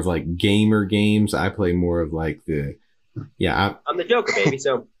more of like gamer games. I play more of like I'm the Joker, baby,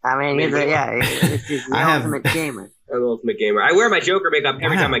 so... I mean, he's the ultimate gamer. I'm the ultimate gamer. I wear my Joker makeup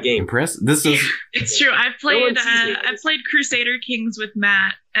every time I game. Impressed. This is... It's true. I've played Crusader Kings with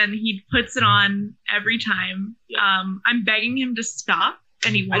Matt, and he puts it on every time. Yeah. I'm begging him to stop,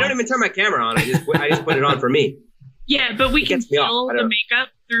 and he won't. I don't even turn my camera on. I just put it on for me. Yeah, but we can gets me off. feel I the don't- makeup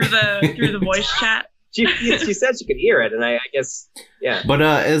through the voice chat. She said she could hear it, and I guess, yeah. But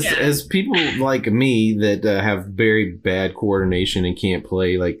as people like me that have very bad coordination and can't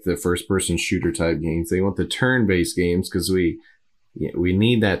play like the first person shooter type games, they want the turn based games because we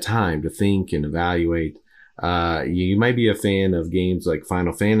need that time to think and evaluate. You might be a fan of games like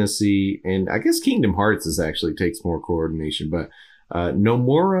Final Fantasy, and I guess Kingdom Hearts actually takes more coordination. But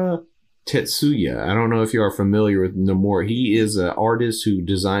Nomura Tetsuya, I don't know if you are familiar with Nomura. He is an artist who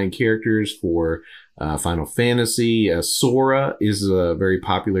designed characters for Final Fantasy. Sora is a very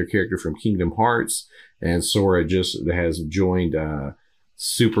popular character from Kingdom Hearts, and Sora just has joined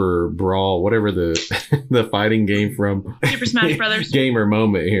Super Brawl, whatever the the fighting game from Super Smash Brothers. Gamer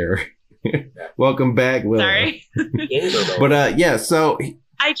moment here. Welcome back, Will. Sorry. But so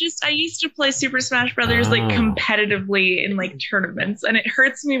I used to play Super Smash Brothers like competitively in like tournaments, and it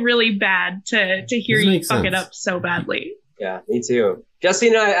hurts me really bad to hear This you makes fuck it sense. up so badly. Yeah, me too.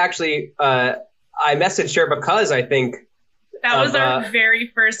 Justine and I actually, I messaged her because I think That was our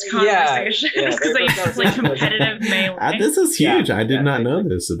very first conversation yeah, because I used to play competitive melee. this is huge. Yeah, I did not yeah, know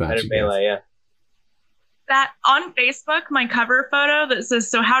this about you guys. Melee, yeah. that on Facebook, my cover photo that says,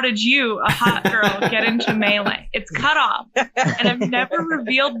 "So how did you, a hot girl, get into Melee?" It's cut off, and I've never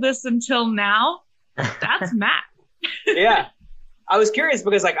revealed this until now. That's Matt. Yeah, I was curious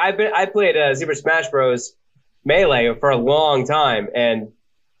because like I played Super Smash Bros. Melee for a long time, and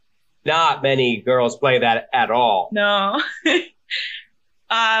not many girls play that at all. No,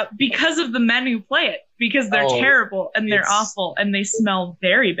 because of the men who play it, because they're terrible and they're awful and they smell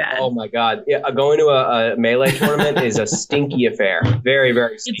very bad. Oh my god! Yeah, going to a Melee tournament is a stinky affair. Very,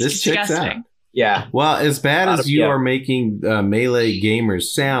 very stinky. This checks out. Yeah. Well, as bad as you are making Melee gamers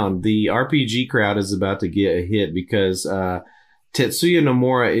sound, the RPG crowd is about to get a hit because Tetsuya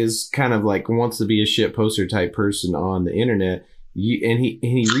Nomura is kind of like wants to be a shit poster type person on the internet. And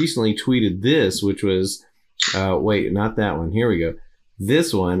he recently tweeted this, which was, wait, not that one. Here we go.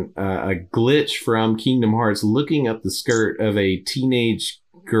 This one, a glitch from Kingdom Hearts looking up the skirt of a teenage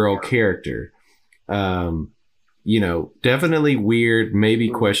girl character. Definitely weird, maybe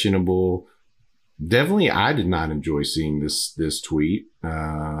questionable. Definitely, I did not enjoy seeing this tweet.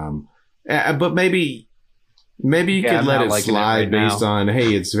 But maybe you could let it slide based on,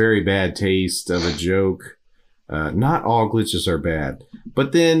 hey, it's very bad taste of a joke. Not all glitches are bad.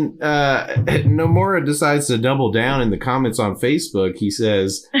 But then Nomura decides to double down in the comments on Facebook. He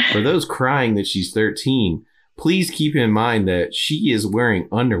says, for those crying that she's 13, please keep in mind that she is wearing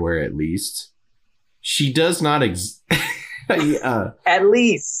underwear at least. She does not at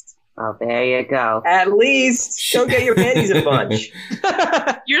least. Oh, there you go. At least. Don't get your panties a bunch.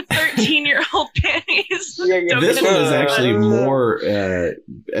 Your 13-year-old panties. This one is actually more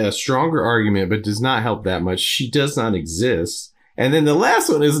a stronger argument, but does not help that much. She does not exist. And then the last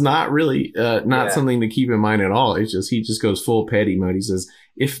one is not really something to keep in mind at all. It's just he just goes full petty mode. He says,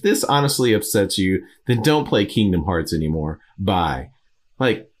 if this honestly upsets you, then don't play Kingdom Hearts anymore. Bye.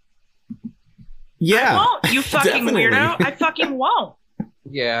 Like, yeah. I won't, you fucking weirdo. I fucking won't.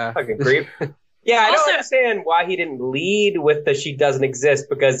 Yeah. Fucking creep. Yeah, I don't understand why he didn't lead with the she doesn't exist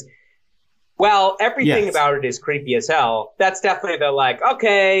because, well, everything about it is creepy as hell. That's definitely the like,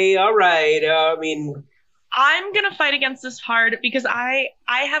 okay, all right. I'm going to fight against this hard because I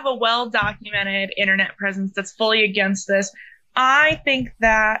have a well-documented internet presence that's fully against this. I think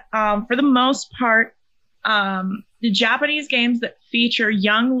that for the most part, the Japanese games that feature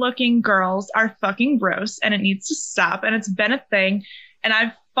young-looking girls are fucking gross and it needs to stop. And it's been a thing. And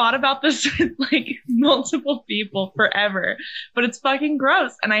I've thought about this with like multiple people forever, but it's fucking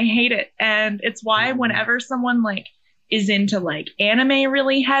gross and I hate it. And it's why whenever someone like is into like anime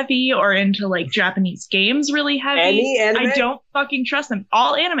really heavy or into like Japanese games really heavy, I don't fucking trust them.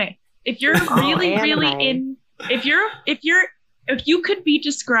 All anime. If you're if you could be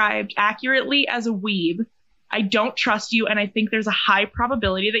described accurately as a weeb, I don't trust you, and I think there's a high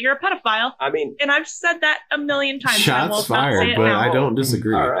probability that you're a pedophile. I mean, and I've said that a million times. Shots fired, but I don't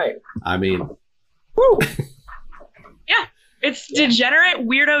disagree. All right. I mean, woo. Yeah, it's degenerate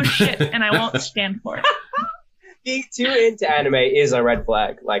weirdo shit, and I won't stand for it. Being too into anime is a red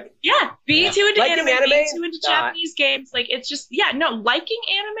flag. Like, yeah, being too into liking anime, being too into Japanese games, like it's just liking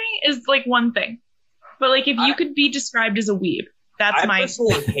anime is like one thing, but like if you could be described as a weeb, that's I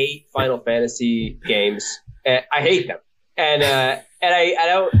personally hate Final Fantasy games. I hate them, and I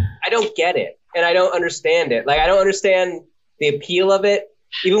don't get it, and I don't understand it. Like I don't understand the appeal of it.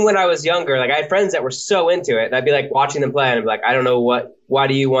 Even when I was younger, like I had friends that were so into it, and I'd be like watching them play, and I'd be like, I don't know why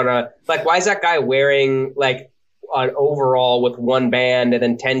do you want to, like, why is that guy wearing like an overall with one band and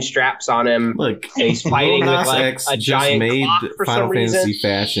then 10 straps on him? Look, and he's fighting with like X a just giant made clock for Final some reason. Fantasy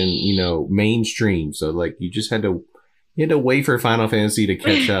fashion, mainstream. So like you just had to. You had to wait for Final Fantasy to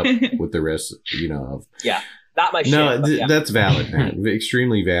catch up with the rest, of. Yeah, not my shit. No, yeah. that's valid, man.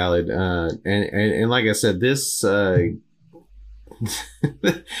 Extremely valid. And like I said, this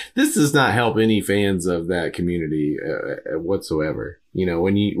this does not help any fans of that community whatsoever.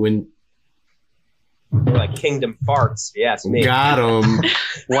 When like Kingdom Farts, yes, me. Got them.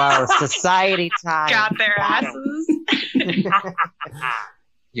 Wow, society time. Got their asses.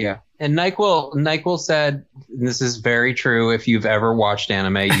 Yeah. And NyQuil said, and this is very true, if you've ever watched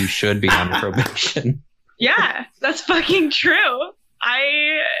anime, you should be on probation. Yeah, that's fucking true.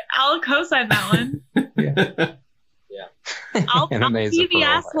 I'll co-sign that one. Yeah. I'll be the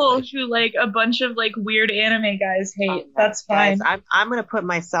asshole who like a bunch of like weird anime guys hate. That's fine. Guys, I'm going to put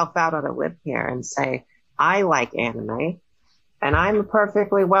myself out on a limb here and say I like anime, and I'm a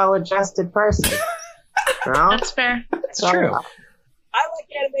perfectly well-adjusted person. That's fair. That's true. I like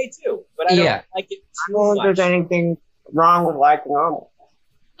anime too, but I don't like it too much. I don't think there's anything wrong with liking anime.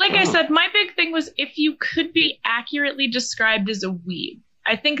 Like I said, my big thing was if you could be accurately described as a weeb,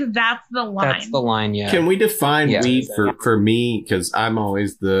 I think that's the line. That's the line, yeah. Can we define weed for me? Because I'm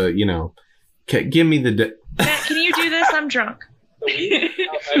always the, give me the... Matt, can you do this? I'm drunk. A weeb?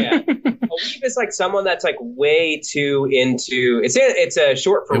 Oh, yeah. A weeb is like someone that's like way too into. It's a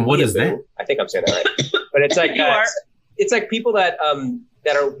short for. And what is that? I think I'm saying that right. But it's like it's like people that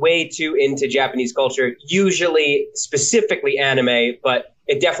are way too into Japanese culture, usually specifically anime, but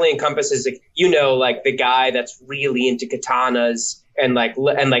it definitely encompasses like the guy that's really into katanas and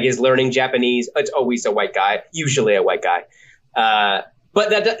is learning Japanese. It's always a white guy, usually a white guy. But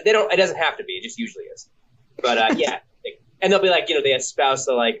they don't. It doesn't have to be. It just usually is. But yeah. And they'll be like, they espouse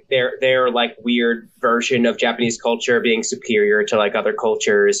their like weird version of Japanese culture being superior to like other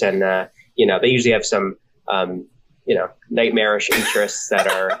cultures, and they usually have some nightmarish interests that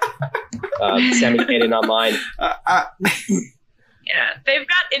are disseminated online. Yeah, they've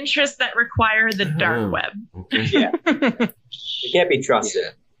got interests that requere the dark web. Yeah, you can't be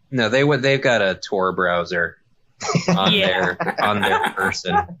trusted. No, they've got a Tor browser on their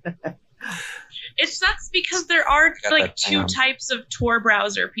person. It sucks because there are like two types of Tor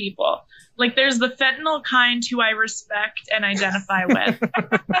browser people. Like there's the fentanyl kind who I respect and identify with.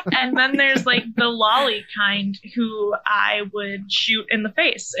 And then there's like the lolly kind who I would shoot in the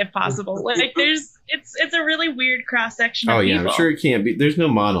face if possible. Like it's a really weird cross section of people. Oh yeah, I'm sure it can't be. There's no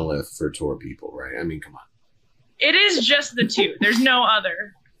monolith for Tor people, right? I mean, come on. It is just the two. There's no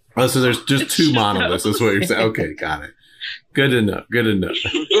other. Oh, so there's just two monoliths. That's what you're saying. Okay, got it. Good enough. A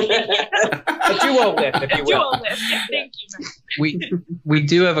duo lift, if you will. Yeah, thank you, man. We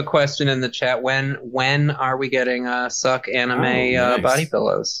do have a question in the chat. When are we getting Succ anime nice. body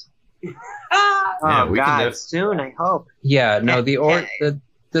pillows? Oh God, soon I hope. Yeah, no,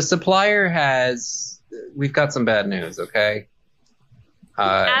 the supplier has. We've got some bad news. Okay.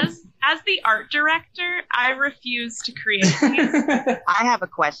 As the art director, I refuse to create these. I have a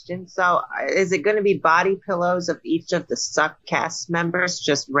question. So, is it going to be body pillows of each of the Succ cast members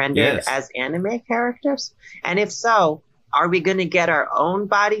just rendered as anime characters? And if so, are we going to get our own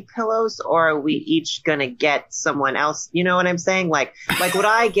body pillows, or are we each going to get someone else? You know what I'm saying? Like would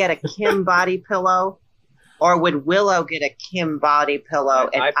I get a Kim body pillow, or would Willow get a Kim body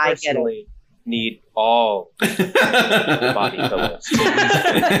pillow? And I personally need all body pillows.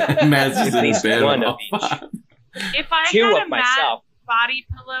 Matt's at least one of each. If I had a Matt body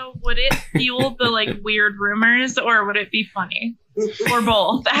pillow, would it fuel the like weird rumors, or would it be funny, or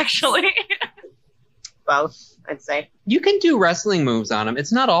both? Actually, both. I'd say you can do wrestling moves on him.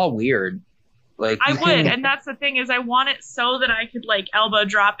 It's not all weird. Like I would, and that's the thing is, I want it so that I could like elbow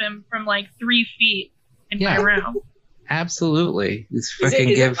drop him from like 3 feet in my room. Absolutely. Is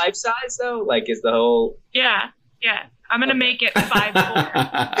it life size though? Like, is the whole? Yeah. I'm gonna make it 5'4".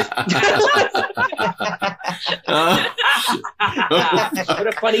 What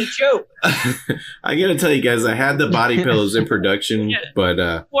a funny joke! I gotta tell you guys, I had the body pillows in production, but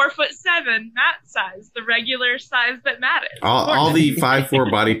 4'7", Matt size, the regular size that Matt is. All the 5'4"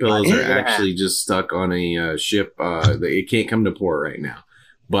 body pillows are actually just stuck on a ship. It can't come to port right now.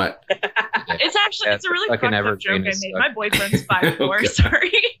 But it's actually it's a really fucked up joke I made. My boyfriend's 5'4".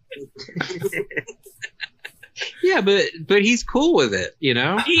 Sorry. Yeah, but he's cool with it, He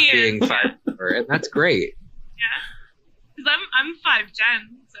being is. 5'4", and that's great. Yeah, because I'm 5'10",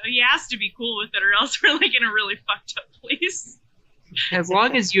 so he has to be cool with it, or else we're like in a really fucked up place. As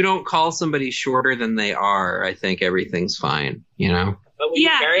long as you don't call somebody shorter than they are, I think everything's fine. But will you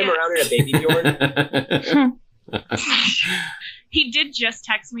carry him around in a baby Bjorn? He did just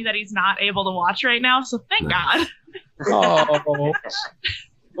text me that he's not able to watch right now, so thank God. Oh.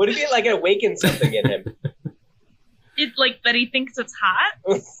 What if it like awaken something in him? It like that he thinks it's hot.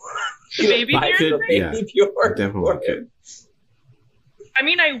 Baby Bjorn. Bjorn. Definitely could. I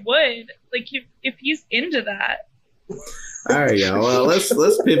mean, I would like if he's into that. All right, y'all. Well, let's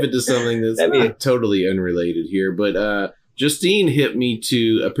pivot to something that's totally unrelated here. But Justine hit me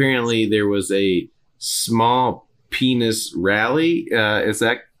to apparently there was a small penis rally. Is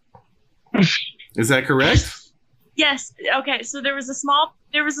that correct? Yes. Okay. So there was a small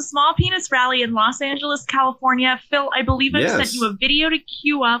penis rally in Los Angeles, California. Phil, I believe I sent you a video to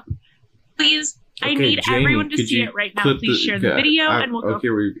queue up. Please, I need Jamie, everyone to see it right now. Please share the video, and we'll go.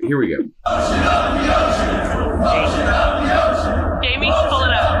 Here we go. Jamie, pull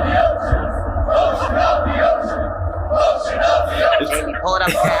it up. Jamie, pull it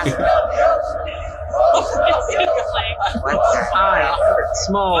up fast. What's your eye?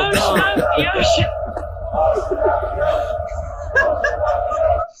 Small. The ocean.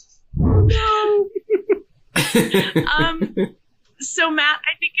 So Matt,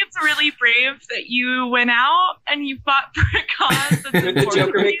 I think it's it's really brave that you went out and you fought for a cause. That's With the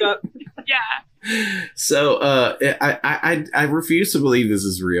Joker important. makeup. Yeah. So I refuse to believe this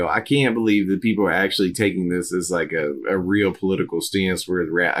is real. I can't believe that people are actually taking this as like a real political stance.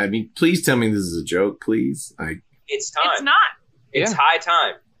 I mean, please tell me this is a joke, please. It's time. It's not. It's high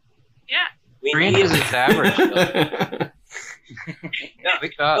time. Yeah. We 3 need inches is average.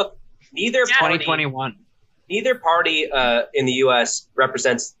 Look, neither party 2021. neither party in the U.S.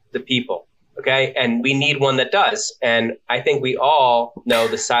 represents the people, okay? And we need one that does. And I think we all know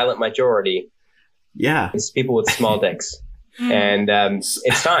the silent majority is people with small dicks. And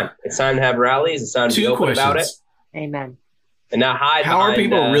it's time. It's time to have rallies. It's time to be open about it. Amen. And not hide How are behind,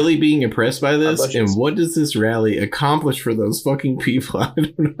 people really being impressed by this? bushes. And what does this rally accomplish for those fucking people? I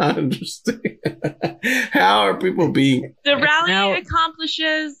do not understand. How are people being... The rally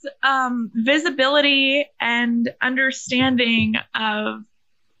accomplishes visibility and understanding of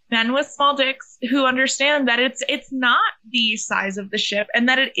men with small dicks who understand that it's not the size of the ship and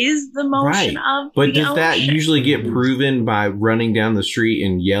that it is the motion of But the does that ocean. usually get proven by running down the street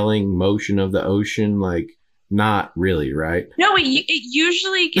and yelling motion of the ocean? Like, not really, right? No, it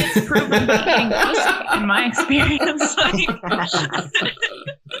usually gets proven by getting pussy, in my experience.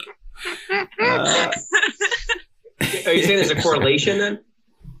 Are you saying there's a correlation then?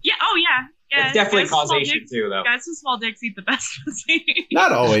 Yeah. Oh, yeah. Yeah. It's definitely guys with small causation dicks- too, though. Guys with small dicks eat the best pussy.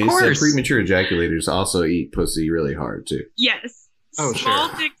 Not always. Of course. Premature ejaculators also eat pussy really hard, too. Yes. Oh, small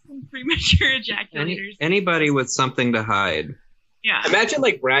sure. dicks and premature ejaculators. Anybody with something to hide. Yeah. Imagine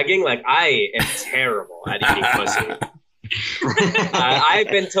like bragging, like I am terrible at eating pussy. I've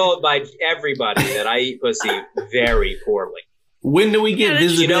been told by everybody that I eat pussy very poorly. When do we get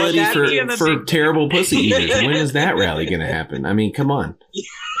that's- you know what visibility that for terrible pussy eaters? When is that rally going to happen? I mean, come on.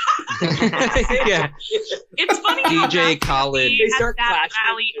 Yeah. It's funny how DJ that Khaled. rally They has start that clashing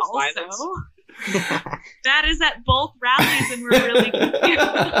rally with also. That is at both rallies, and we're really confused.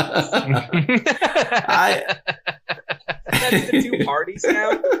 That's the two parties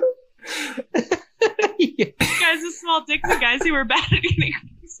now. Guys with small dicks and guys who are bad at eating.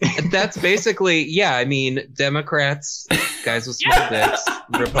 That's basically, yeah, I mean, Democrats, guys with small dicks,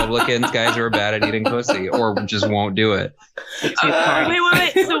 Republicans, guys who are bad at eating pussy or just won't do it. Wait.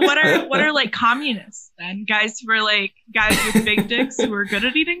 So what are like communists then? Guys who are like guys with big dicks who are good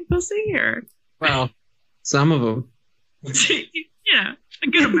at eating pussy, or Well, some of them. you know, a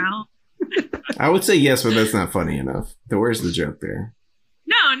good amount. I would say yes, but that's not funny enough. Where's the joke there?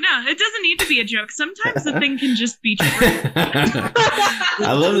 No, it doesn't need to be a joke. Sometimes the thing can just be true.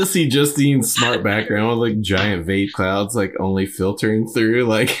 I love to see Justine's smart background with like giant vape clouds, like only filtering through.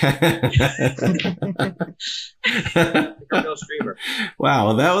 Like, Real streamer.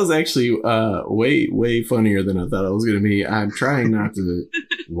 wow, that was actually way funnier than I thought it was going to be. I'm trying not to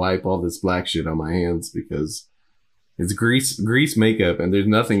wipe all this black shit on my hands because it's grease makeup, and there's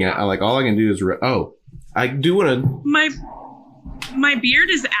nothing. I like. All I can do is I do want to. My beard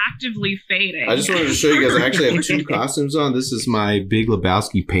is actively fading. I just wanted to show you guys. I actually have two costumes on. This is my Big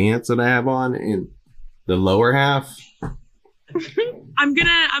Lebowski pants that I have on in the lower half. I'm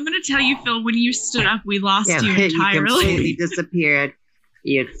gonna tell you, Phil. When you stood up, we lost you You entirely. completely disappeared.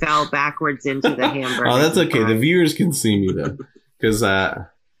 You fell backwards into the hamburger. Oh, that's okay. The viewers can see me though, because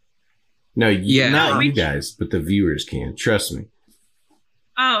not you guys, but the viewers can. Trust me.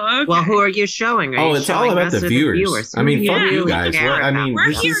 Oh, okay. Well, who are you showing? Are you It's all showing about us the or viewers. I mean, Who fuck do you really guys. care I about? mean, We're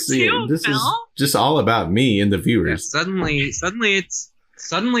this here is too, this is Phil. just all about me and the Yeah, viewers. suddenly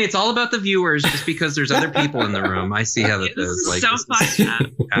it's all about the viewers just because there's other people in the room. I see how that This is. is Like, so this is fucked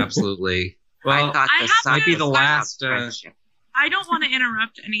up. absolutely. I Well, thought I the have sun to- be the was last, friendship. I don't want to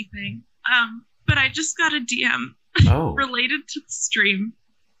interrupt anything, but I just got a DM Oh, related to the stream,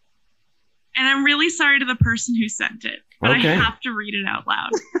 and I'm really sorry to the person who sent it, but Okay. I have to read it out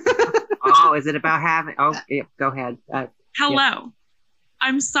loud. Oh, is it about having? Oh, yeah, go ahead. Hello.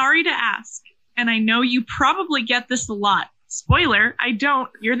 I'm sorry to ask, and I know you probably get this a lot. Spoiler, I don't.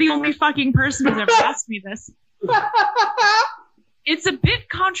 You're the only fucking person who's ever asked me this. It's a bit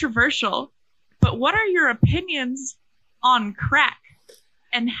controversial, but what are your opinions on crack?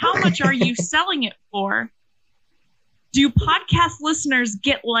 And how much are you selling it for? Do podcast listeners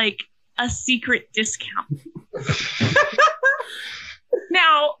get like a secret discount?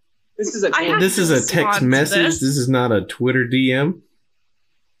 Now, This is a I have this to is a respond text to message. this. This is not a Twitter DM.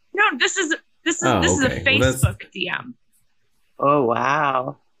 no, this is Oh, this is a okay. Well, that's- Facebook DM. Oh,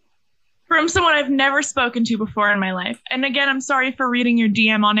 wow. From someone I've never spoken to before in my life. And again, I'm sorry for reading your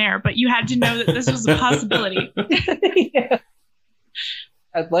DM on air, but you had to know that this was a possibility.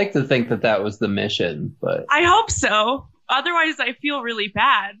 I'd like to think that was the mission, but I hope so. Otherwise, I feel really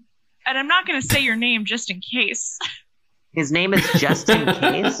bad. And I'm not going to say your name just in case. His name is just in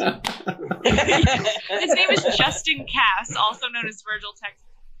case? His name is Justin Cass, also known as Virgil Texas.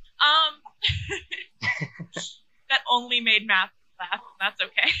 That only made Matt laugh. That's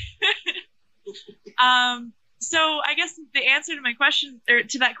okay. So I guess the answer to my question, or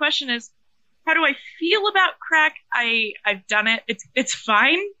to that question, is how do I feel about crack? I've done it. It's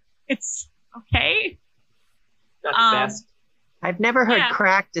fine. It's okay. Not the best. I've never heard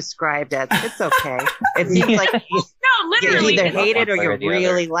crack described as it's okay. It seems like no, literally, you either hate it or you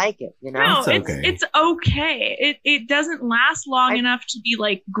really like it. You know, no, it's okay. It doesn't last long enough to be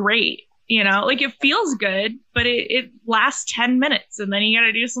like great. You know, like it feels good, but it lasts 10 minutes and then you got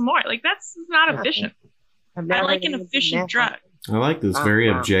to do some more. Like that's not efficient. I like an efficient drug. I like this very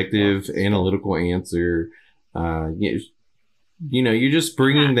objective, analytical answer. You know, you're just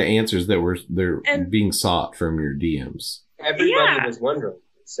bringing the answers that they're being sought from your DMs. Everybody was wondering.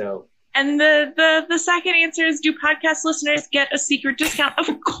 So. And the second answer is, do podcast listeners get a secret discount?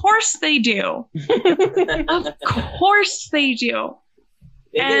 Of course they do. Of course they do.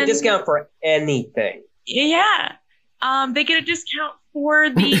 They get a discount for anything. Yeah. They get a discount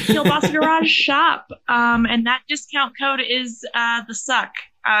for the Kielbasa Garage shop. And that discount code is the Succ.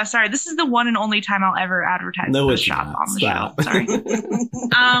 Sorry, this is the one and only time I'll ever advertise the shop on the show. Sorry.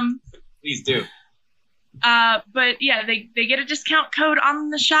 Please do. But yeah, they get a discount code on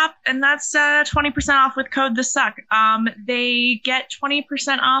the shop, and that's 20% off with code the Succ. They get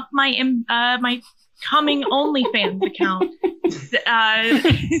 20% off my coming OnlyFans account.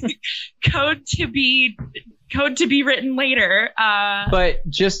 Code to be written later. But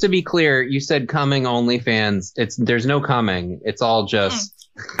just to be clear, you said coming OnlyFans. There's no coming. It's all just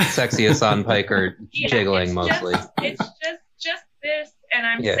sexy Hassan Piker jiggling mostly. It's just this. And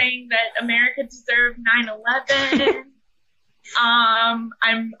I'm saying that America deserved 9/11. I'm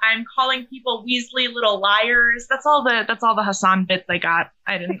calling people Weasley little liars. That's all the Hassan bits I got.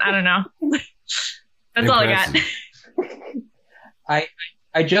 I don't know. That's all I got.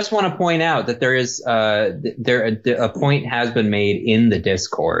 I just want to point out that there is a point has been made in the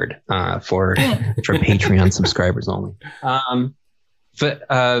Discord for Patreon subscribers only. But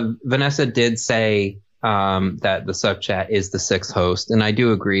Vanessa did say that the Succ chat is the sixth host, and I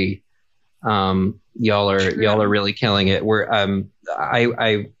do agree. Y'all are really killing it.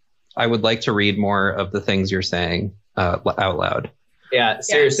 I would like to read more of the things you're saying out loud. Yeah,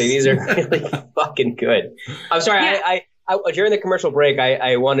 seriously, these are really fucking good. I'm sorry, I during the commercial break,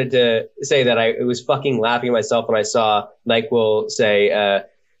 I wanted to say that I was fucking laughing at myself when I saw NyQuil say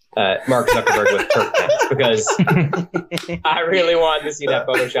Mark Zuckerberg with Kirk pants, because I really wanted to see that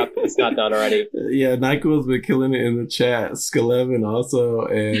Photoshop. It's not done already. Yeah, NyQuil's been killing it in the chat. Skeleven also,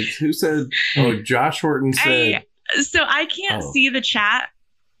 and who said? Oh, Josh Horton said. So I can't see the chat.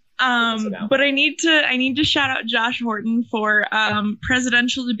 But I need to shout out Josh Horton for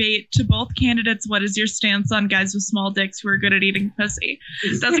presidential debate to both candidates. What is your stance on guys with small dicks who are good at eating pussy?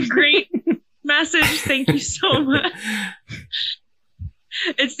 That's a great message. Thank you so much.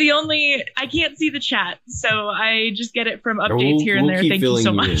 It's the only I can't see the chat, so I just get it from updates here and there. Thank you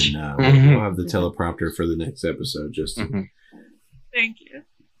so much. We'll have the teleprompter for the next episode. Thank you.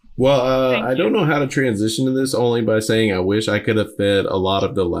 Well, I don't know how to transition to this, only by saying I wish I could have fed a lot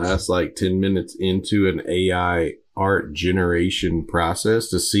of the last 10 minutes into an AI art generation process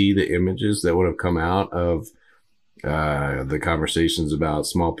to see the images that would have come out of the conversations about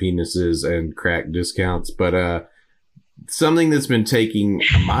small penises and crack discounts. But something that's been taking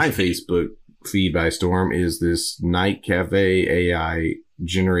my Facebook feed by storm is this night cafe AI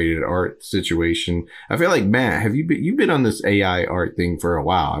generated art situation. I feel like, Matt, you've been on this AI art thing for a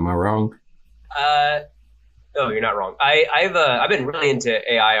while? Am I wrong? No, you're not wrong. I've been really into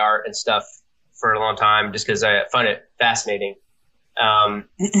AI art and stuff for a long time, just because I find it fascinating.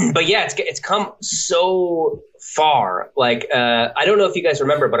 But yeah, it's come so far. I don't know if you guys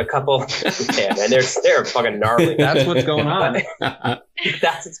remember, but a couple, man, they're fucking gnarly. That's what's going on.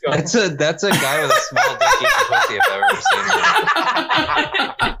 That's what's going on. That's a guy with a small dick eating pussy if I've ever seen one.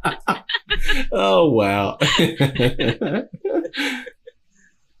 Oh wow. But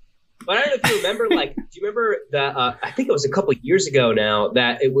I don't know if you remember, do you remember that? I think it was a couple years ago now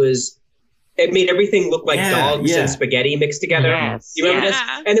that it made everything look like dogs and spaghetti mixed together. Yes. You remember this?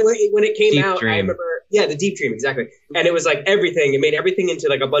 And then when it came Deep out, Dream. I remember, the Deep Dream, exactly. And it was everything. It made everything into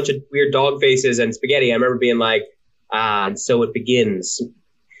a bunch of weird dog faces and spaghetti. I remember being and so it begins.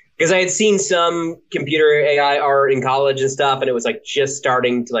 Because I had seen some computer AI art in college and stuff, and it was just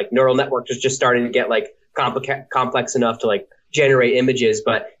starting to neural networks was just starting to get complex enough to generate images.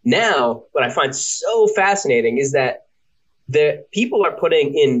 But now what I find so fascinating is that the people are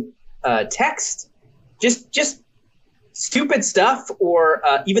putting in text, just stupid stuff, or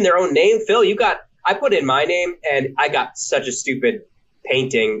even their own name. Phil, I put in my name, and I got such a stupid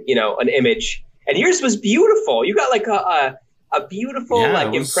painting, an image, and yours was beautiful. You got like a beautiful,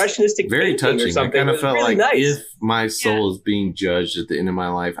 like impressionistic, very painting touching. or something. I kind of felt really like nice. if my soul is being judged at the end of my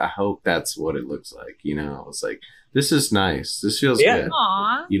life, I hope that's what it looks like. It's like, this is nice. This feels good.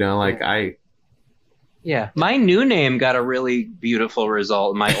 Aww. Yeah, my new name got a really beautiful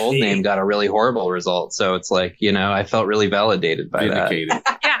result. My old name got a really horrible result. So it's like, I felt really validated by Vindicated.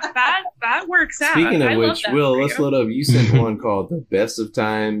 Yeah, that works out. Speaking of I love which, that Will, for let's you. load up. You sent one called The Best of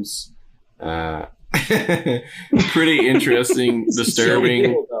Times. Pretty interesting,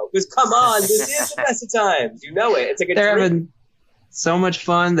 disturbing. Because come on, this is the best of times. You know it. It's like a They're dream. having so much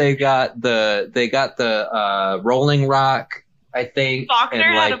fun. They got the Rolling Rock, I think. Faulkner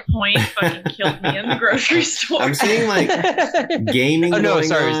and had a point, fucking killed me in the grocery store. I'm seeing like gaming going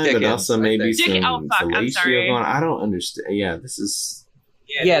it's on, but Dickens, also I maybe think. some I'm fellatio sorry. going on. I don't understand. Yeah, this is.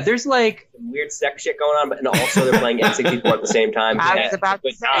 Yeah, there's like some weird sex shit going on, but and also they're playing N64 at the same time. I Yeah, was about to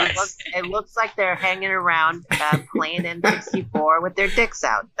good say, times. it looks like they're hanging around playing N64 with their dicks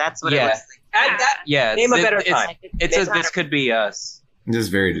out. That's what it Yeah. looks like. Add that. yeah. Name a it's- better it's- time. This could be us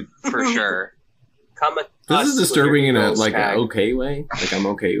Just very. for sure. Come with This us is with disturbing your in a girls like tag. an okay way. Like I'm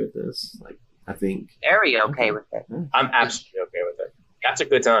okay with this. Like I think. Very okay with it. I'm absolutely okay with it. That's a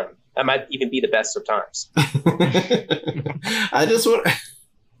good time. That might even be the best of times. I just want.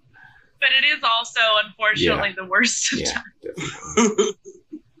 But it is also, unfortunately, the worst of Yeah, times. definitely.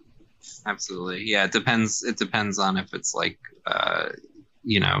 Absolutely. Yeah, it depends. It depends on if it's like, I'm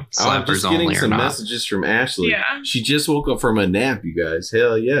slappers just getting only or some not. messages from Ashley. Yeah. She just woke up from a nap, you guys.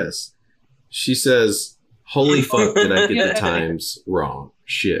 Hell yes. She says, "Holy fuck, did I get the times wrong?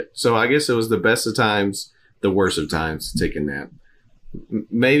 Shit." So I guess it was the best of times, the worst of times to take a nap.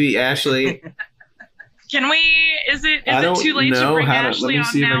 Maybe Ashley. Can we? Is it I don't too late to know bring how to. Ashley Let me on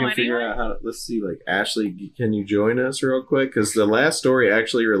see if I now can figure anyway? out how to. Let's see, like Ashley, can you join us real quick? Because the last story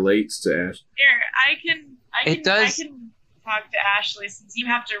actually relates to Ashley. Here, I It does- can talk to Ashley since you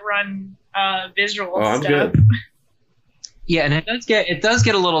have to run visual Oh, I'm stuff. good. Yeah, and it does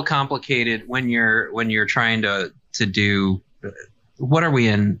get a little complicated when you're trying to do. What are we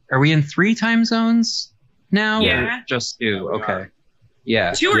in? Are we in 3 time zones now? Yeah. Or just 2. we Okay. are.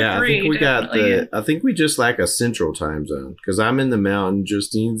 Yeah. 2 or 3. I think we got definitely. I think we just lack a central time zone because I'm in the mountain.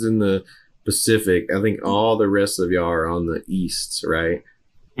 Justine's in the Pacific. I think all the rest of y'all are on the east, right?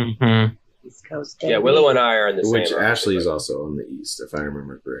 Mm-hmm. East Coast. Yeah, Willow and I are in the Which same. Ashley is also on the east, if I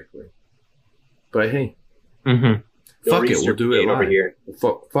remember correctly. But hey, Mm-hmm. fuck it, we'll do it over live. here.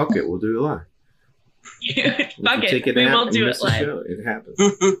 Fuck it, we'll do it live. Fuck Take it. a We nap will and do miss it the live. show. It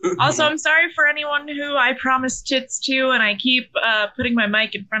happens. Also, I'm sorry for anyone who I promised tits to, and I keep putting my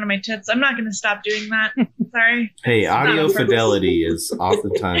mic in front of my tits. I'm not going to stop doing that. Sorry. Hey, audio on purpose. fidelity is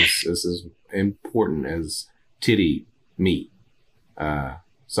oftentimes this is important as titty meat.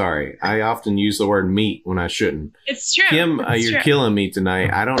 Sorry, I often use the word meat when I shouldn't. It's true. Kim, It's you're true. killing me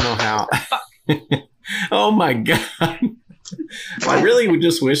tonight. I don't know how. Oh my god! I really would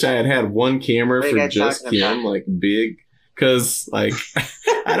just wish I had one camera What are you for guys just talking Kim, like big, because like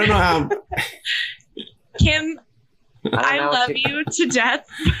I don't know how. Kim, I know, love too. you to death.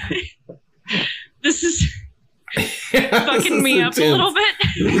 This is This fucking me is up a little bit.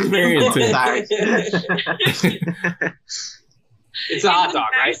 This is very intense. Sorry. It's a hot In the dog,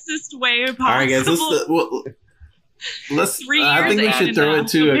 right? nicest way possible. All right, guys. Let's. 3 I think we years should ain't throw it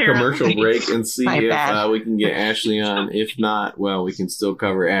enough, to a apparently. commercial break and see My if bad. we can get Ashley on. If not, well, we can still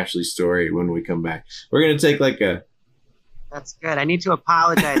cover Ashley's story when we come back. We're gonna take like a. That's good. I need to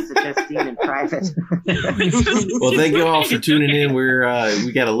apologize to Justine in private. Well, thank you all for tuning in.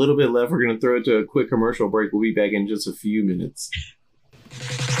 We got a little bit left. We're gonna throw it to a quick commercial break. We'll be back in just a few minutes.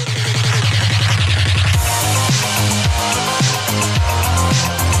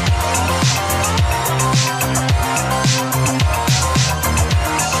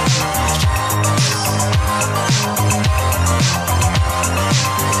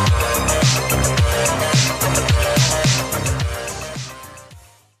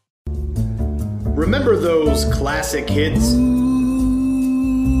 Remember those classic hits?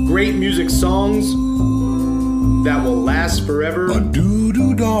 Great music songs that will last forever? A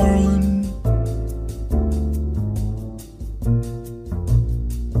doo-doo, darling.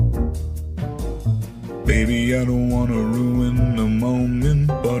 Baby, I don't wanna ruin the moment,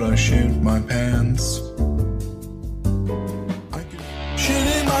 but I shit my pants. I can shit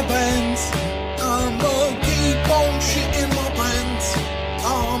in my pants. I'ma keep on shitting my pants.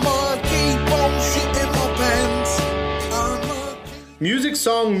 I'ma keep on shitting my pants. Music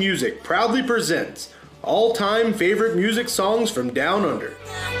Song Music proudly presents all-time favorite music songs from Down Under.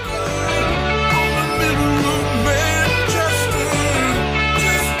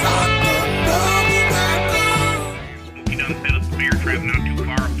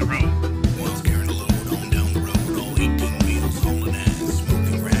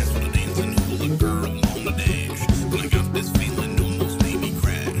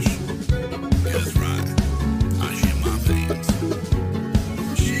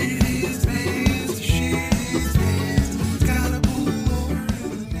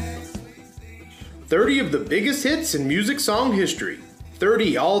 "30 of the biggest hits in music song history.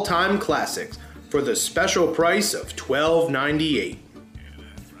 30 all-time classics for the special price of $12.98.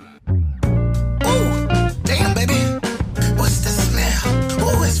 Oh, damn, baby. What's the smell?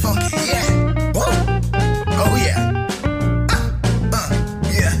 Oh, it's funky, yeah. Whoa. Oh, yeah.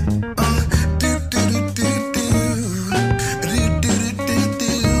 Yeah. Do, do, do, do, do. Do, do, do, do,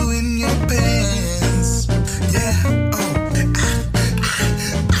 do in your pants. Yeah.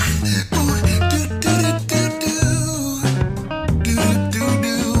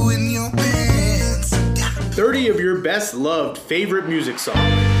 Of your best loved favorite music song.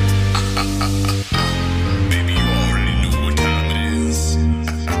 Baby, you already know what time it is.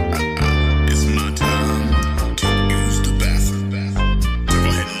 It's my time to use the bathroom. Go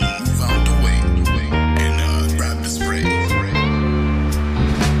ahead and move out the way and grab the spray.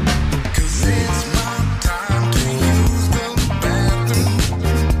 'Cause it's my time to use the bathroom.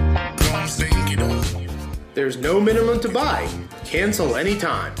 Don't stink it up. There's no minimum to buy. Cancel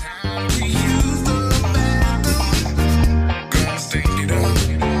anytime.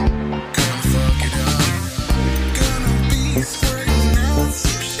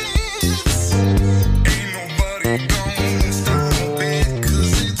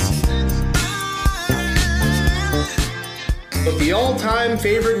 But the all-time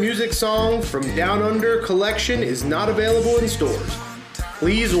favorite music song from Down Under collection is not available in stores.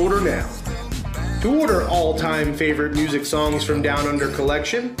 Please order now. To order all-time favorite music songs from Down Under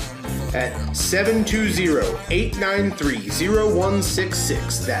collection, at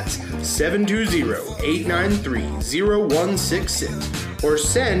 720-893-0166. That's 720-893-0166. Or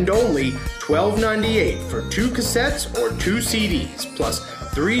send only $12.98 for 2 cassettes or 2 CDs, plus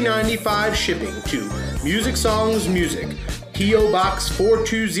 $3.95 shipping to Music Songs Music, P.O. Box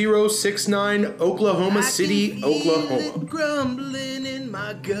 42069, Oklahoma City, Oklahoma. Grumbling in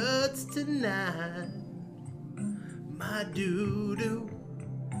my guts tonight, my doo-doo.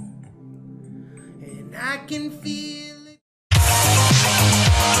 And I can feel it.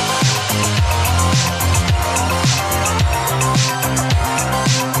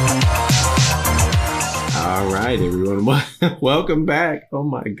 All right, everyone. Welcome back. Oh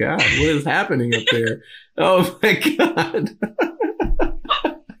my God. What is happening up there? Oh my God.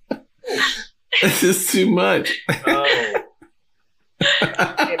 This is too much. Oh.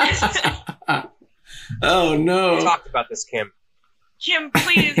 Oh no. We talked about this, Kim. Kim,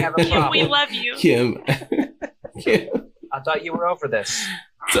 please. Have a Kim, problem. we love you. Kim. Kim. I thought you were over this.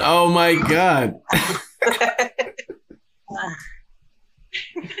 Oh my God.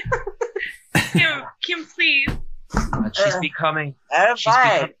 Kim, please. She's becoming. She's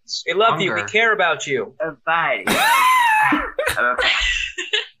becoming. We love you. We care about you.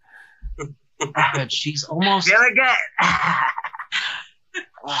 But she's almost.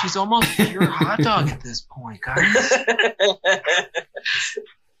 She's almost pure hot dog at this point, guys.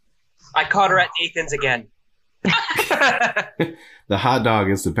 I caught her at Nathan's again. The hot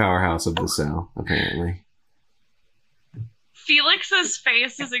dog is the powerhouse of the South, apparently. Felix's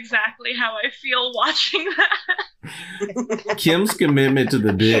face is exactly how I feel watching that. Kim's commitment to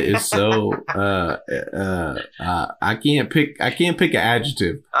the bit is so I can't pick an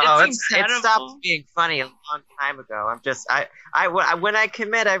adjective. Oh, it stopped being funny a long time ago. When I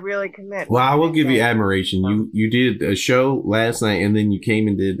commit, I really commit. Well, I will give you admiration. You did a show last night, and then you came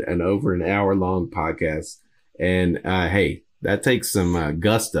and did an hour long podcast. And hey, that takes some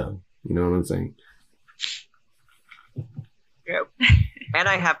gusto. You know what I'm saying? Yep. And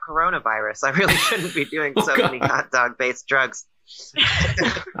I have coronavirus. I really shouldn't be doing so many hot dog based drugs.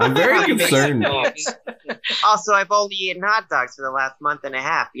 I'm very concerned. Also, I've only eaten hot dogs for the last month and a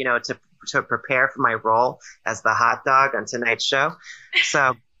half, to prepare for my role as the hot dog on tonight's show.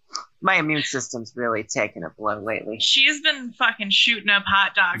 So my immune system's really taken a blow lately. She's been fucking shooting up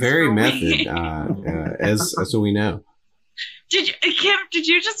hot dogs. Very method, as we know. Did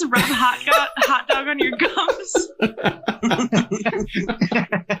you just rub hot dog on your gums?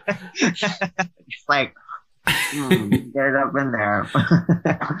 It's like, get it up in there.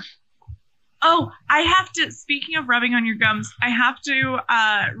 Oh, I have to, speaking of rubbing on your gums, I have to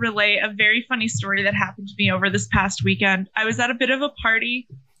relay a very funny story that happened to me over this past weekend. I was at a bit of a party,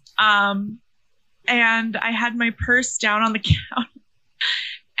 and I had my purse down on the counter,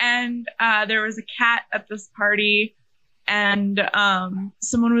 and there was a cat at this party, and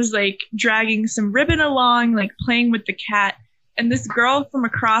someone was like dragging some ribbon along, like playing with the cat, and this girl from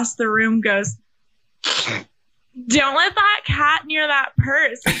across the room goes, "Don't let that cat near that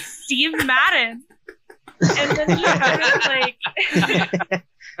purse. It's Steve Madden." And then he was like,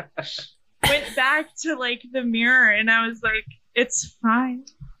 went back to like the mirror, and I was like, "It's fine.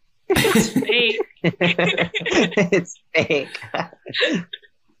 It's fake." It's fake.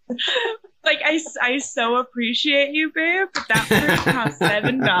 Like I so appreciate you, babe. But that purse cost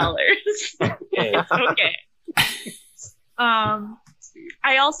 $7. It's okay.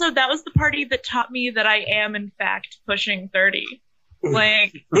 I also, that was the party that taught me that I am in fact pushing 30.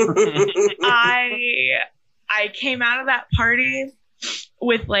 Like I came out of that party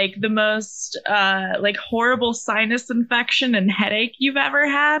with like the most like horrible sinus infection and headache you've ever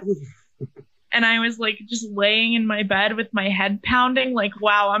had. And I was like just laying in my bed with my head pounding like,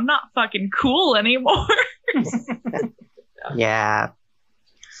 wow, I'm not fucking cool anymore. Yeah.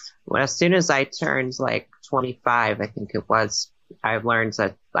 Well, as soon as I turned like 25, I think it was, I learned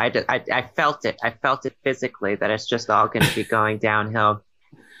that I felt it. I felt it physically that it's just all going to be going downhill.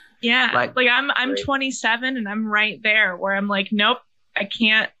 Yeah. Like I'm 27 and I'm right there where I'm like, nope, I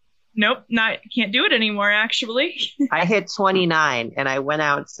can't do it anymore, actually. I hit 29 and I went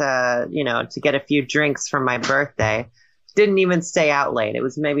out to get a few drinks for my birthday. Didn't even stay out late. It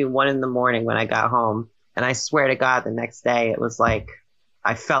was maybe 1 a.m. when I got home. And I swear to God, the next day it was like,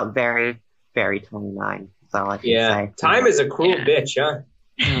 I felt very, very 29. That's all I can say. Time is a cruel bitch, huh?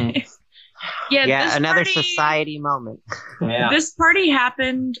 Yeah, another society moment. Yeah. This party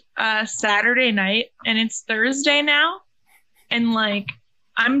happened Saturday night, and it's Thursday now. And like,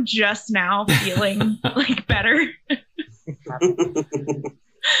 I'm just now feeling like better.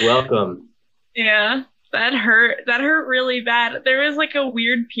 Welcome. Yeah, that hurt. That hurt really bad. There was like a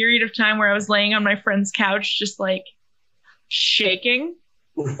weird period of time where I was laying on my friend's couch, just like shaking.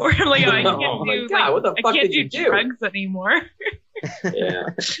 Or like, I can't do drugs anymore. Yeah.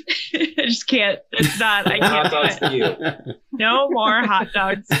 I just can't. It's not. I can't. Hot dogs for you. No more hot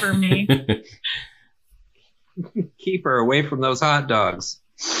dogs for me. Keep her away from those hot dogs.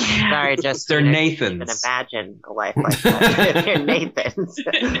 Sorry, just they're Nathans. Even imagine a life like that. They're Nathans.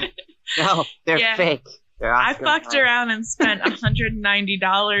 No, they're fake. They're I fucked around and spent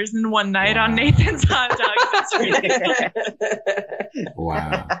 $190 in one night on Nathan's hot dogs.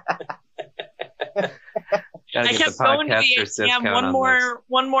 Wow. I kept going to the ATM.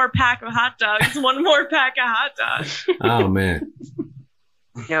 One more pack of hot dogs. One more pack of hot dogs. Oh man.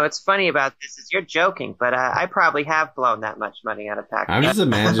 You know, what's funny about this is you're joking, but I probably have blown that much money on a pack. I'm just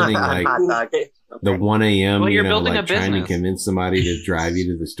imagining like the 1 a.m. Well, you're like building a trying to business. convince somebody to drive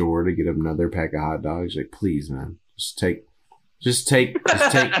you to the store to get another pack of hot dogs. Like, please, man, just take. Oh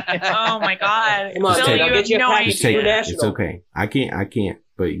my God! Come on, Just Bill, take- I'll get you a no pack of Just take it. International. It's okay. I can't.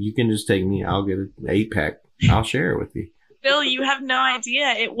 But you can just take me. I'll get an 8-pack. I'll share it with you. Bill, you have no idea.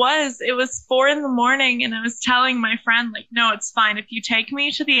 It was 4 a.m, and I was telling my friend, like, no, it's fine. If you take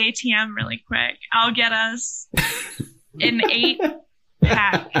me to the ATM really quick, I'll get us an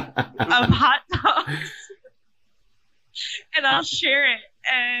 8-pack of hot dogs, and I'll share it.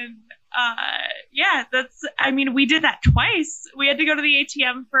 And we did that twice. We had to go to the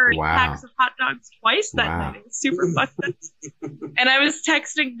ATM for Wow. packs of hot dogs twice that Wow. night. It was super fucked up. And I was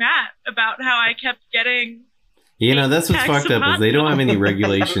texting Matt about how I kept getting. You know, that's what's Packs fucked of up is hot they don't have any dogs.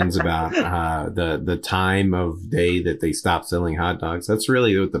 regulations about the time of day that they stop selling hot dogs. That's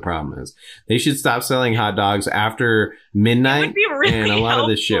really what the problem is. They should stop selling hot dogs after midnight, It would be really and a lot of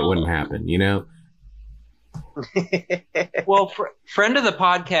this shit helpful. wouldn't happen. You know? Well, friend of the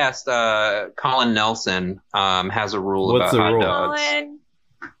podcast, Colin Nelson, has a rule What's about the rule? hot dogs. Colin.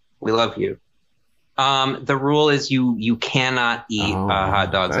 We love you. The rule is you cannot eat Oh,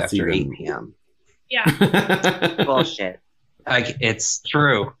 hot dogs that's after even- 8 p.m. Yeah. Bullshit. It's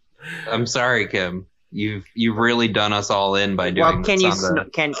true. I'm sorry, Kim. You've really done us all in by doing Well, can this you on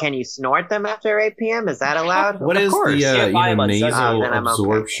the- can you snort them after 8 p.m.? Is that allowed? What Of is course. the Yeah, 5 months, nasal then I'm okay.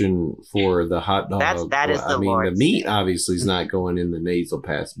 absorption for the hot dog? That is the I mean, the Lord's meat thing. obviously is not going in the nasal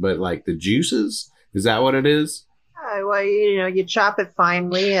pass, but like the juices, is that what it is? Well, you chop it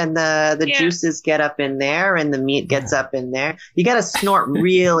finely, and the Yeah. juices get up in there, and the meat gets up in there. You got to snort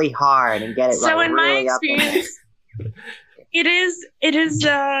really hard and get it So like in my really up in there. experience, It is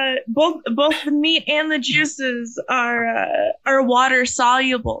both the meat and the juices are water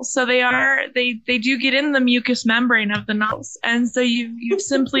soluble, so they do get in the mucous membrane of the nostrils, and so you've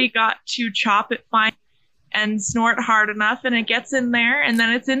simply got to chop it fine and snort hard enough, and it gets in there, and then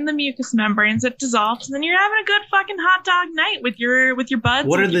it's in the mucous membranes, it dissolves, and then you're having a good fucking hot dog night with your buds.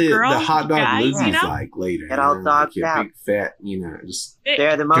 What are with your girls, the hot with your dog guys, loogies you know? like later? Get all Like dogged your out. big fat, just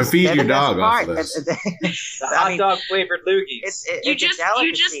They're the most. feed they're your the best dog off part. of this. The hot dog flavored loogies. You just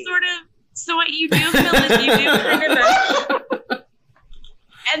sort of, so what you do, Phil, is you do kind of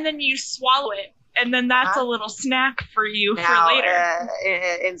and then you swallow it, and then that's a little snack for you Now, for later.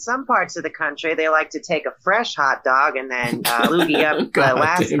 In some parts of the country, they like to take a fresh hot dog and then loogie up God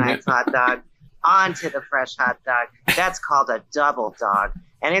last damn it. night's hot dog onto the fresh hot dog. That's called a double dog,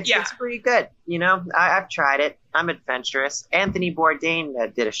 and it's pretty good. I've tried it. I'm adventurous. Anthony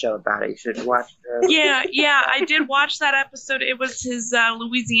Bourdain did a show about it. You should watch. Yeah, I did watch that episode. It was his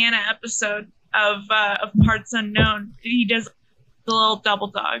Louisiana episode of Parts Unknown. He does the little double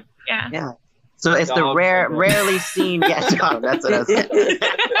dog. Yeah. Yeah. So it's the rarely seen. Yeah, dog. That's what I was saying.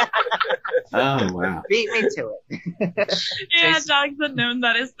 Oh wow! Beat me to it. Yeah, Dogs Unknown.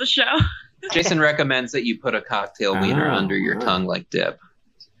 That is the show. Jason recommends that you put a cocktail wiener under your tongue like dip.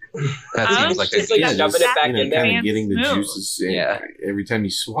 That seems like a just like dumping it back in there. Kind of getting the Smooth. juices in every time you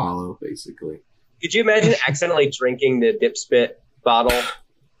swallow, basically. Could you imagine accidentally drinking the dip spit bottle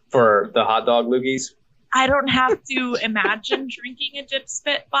for the hot dog loogies? I don't have to imagine drinking a dip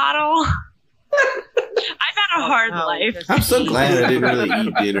spit bottle. I've had a hard life. I'm so glad I didn't really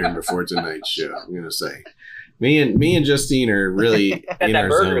eat dinner before tonight's show. I'm gonna say, me and Justine are really in our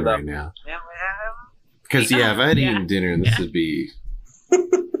zone right now. Because if I had eaten dinner, this would be.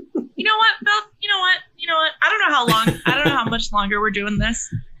 You know what, Bill? You know what? I don't know how long. I don't know how much longer we're doing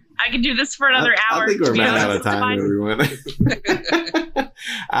this. I could do this for another hour. I think we're about out of time, everyone.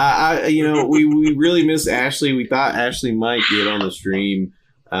 We really miss Ashley. We thought Ashley might get on the stream.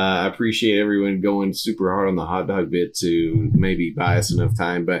 I appreciate everyone going super hard on the hot dog bit to maybe buy us enough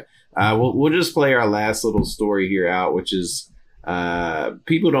time, but we'll just play our last little story here out, which is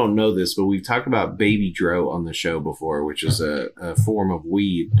people don't know this, but we've talked about Baby Dro on the show before, which is a form of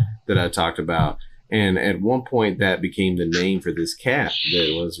weed that I talked about. And at one point that became the name for this cat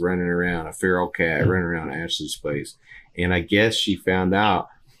that was running around, a feral cat running around Ashley's place. And I guess she found out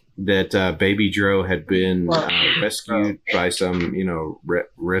that Baby Dro had been rescued by some,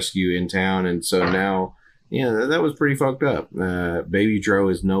 rescue in town. And so now, that was pretty fucked up. Baby Dro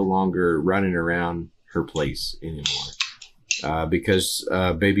is no longer running around her place anymore because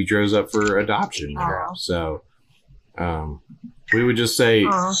Baby Dro's up for adoption now. So we would just say...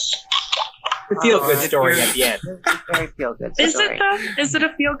 The feel-good story at the end. Very feel-good Is story. it though? Is it a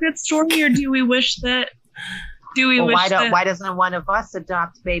feel-good story, or do we wish that? Why doesn't one of us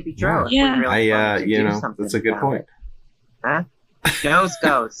adopt Baby Dro? if we Yeah. really wanted to do something that's a good about point. it? Huh? Nose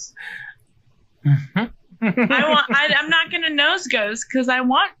goes. I'm not gonna nose goes because I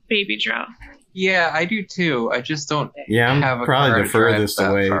want Baby Dro. Yeah, I do too. I just don't I'm have a probably car the to drive furthest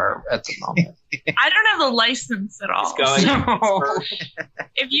that away. far at the moment. I don't have the license at all. Going So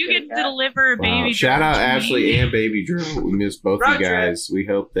if you could deliver Baby Dro, Shout out to me- Ashley and Baby Dro. We miss both Road you guys. We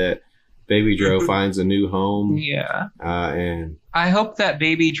hope that Baby Dro finds a new home. Yeah. And I hope that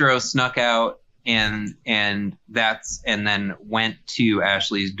Baby Dro snuck out and then went to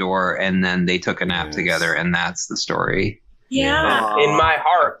Ashley's door and then they took a nap together and that's the story. Yeah. In my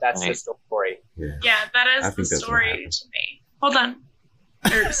heart, that's the story. Yeah, that I is think the that's what story happened. to me. Hold on.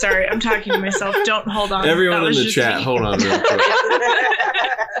 Sorry, I'm talking to myself. Don't hold on. everyone That in was the just chat, me. hold on real quick.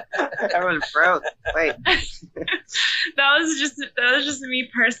 Everyone froze. Wait. That was just me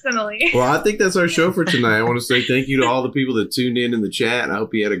personally. Well, I think that's our show for tonight. I want to say thank you to all the people that tuned in the chat. And I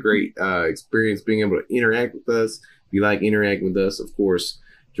hope you had a great experience being able to interact with us. If you like interacting with us, of course,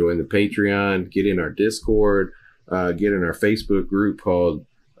 join the Patreon, get in our Discord, get in our Facebook group called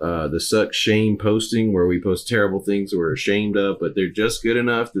the Succ Shame Posting, where we post terrible things that we're ashamed of, but they're just good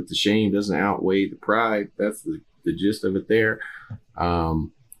enough that the shame doesn't outweigh the pride. That's the gist of it there.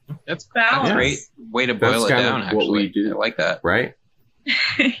 That's Balance. a great way to boil it kind down, of actually. what we do. I like that. Right?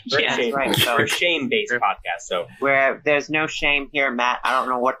 Yeah. We're a shame-based podcast, so Where there's no shame here, Matt. I don't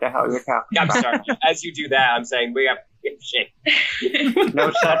know what the hell you're talking I'm about. sorry. As you do that, I'm saying we have shame.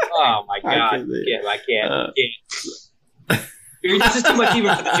 No such. Oh my god, I I can't. This is too much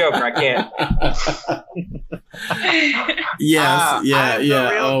even for the Joker. I can't. Yes,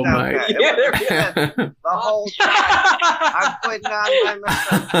 yeah. Oh my. The whole time I'm putting on my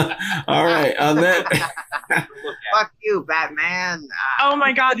makeup. All right, on that. Fuck you, Batman. Oh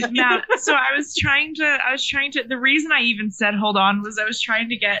my God, Matt. So I was trying to, the reason I even said hold on was I was trying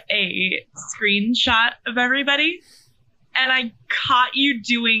to get a screenshot of everybody and I caught you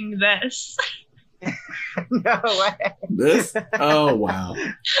doing this. No way. This? Oh wow.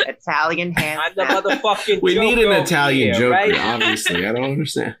 Italian hand. I'm the motherfucking We need an Joker Italian here, Joker, right? obviously. I don't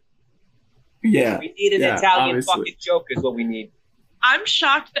understand. Yeah. We need an yeah, Italian obviously. fucking Joker is what we need. I'm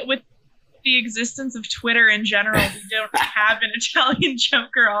shocked that with the existence of Twitter in general, we don't have an Italian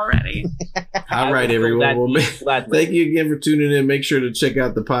Joker already. All right, everyone. Well, thank you again for tuning in. Make sure to check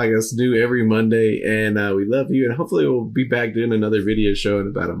out the podcast new every Monday. And we love you. And hopefully we'll be back doing another video show in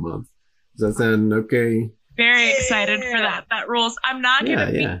about a month. Does that sound okay? Very excited for that. That rules. I'm not going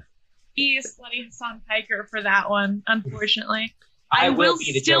to be a slutty Hassan Piker for that one, unfortunately. I will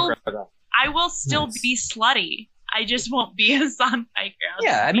be the still, Joker, though. I will still be slutty. I just won't be Hassan Piker.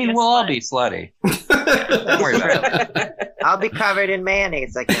 Yeah, I mean, we'll all be slutty. Don't worry about it. I'll be covered in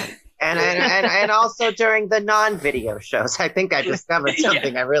mayonnaise again. And also during the non-video shows. I think I discovered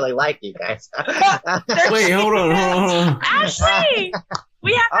something I really like, you guys. Wait, hold on. Ashley!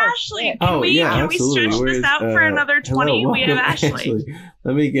 We have Ashley. Can we stretch this out for another 20? Hello, we have welcome, Ashley.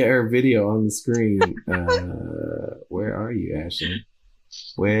 Let me get her video on the screen. Where are you, Ashley?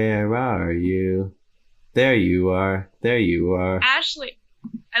 Where are you? There you are. There you are. Ashley,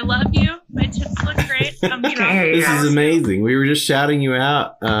 I love you. My tits look great. I'm drunk. This is amazing. We were just shouting you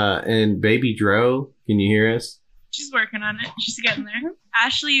out. And Baby Dro, can you hear us? She's working on it. She's getting there.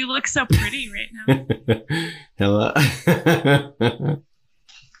 Ashley, you look so pretty right now. Hello.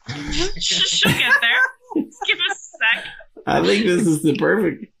 She'll get there. Just give us a sec. I think this is the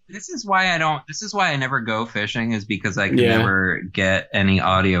perfect. This is why I never go fishing, is because I can never get any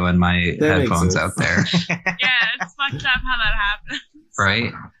audio in my headphones out there. Yeah, it's fucked up how that happens.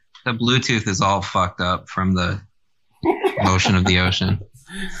 Right? The Bluetooth is all fucked up from the motion of the ocean.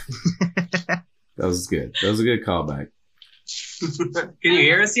 That was good. That was a good callback. Can you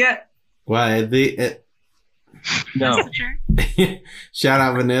hear us yet? Why? No. Shout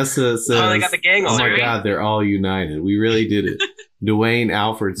out Vanessa says, they got the gang oh on my there. God, they're all united. We really did it. Dwayne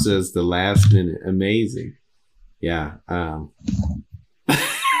Alfred says the last minute. Amazing. Yeah.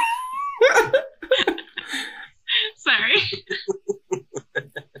 Sorry.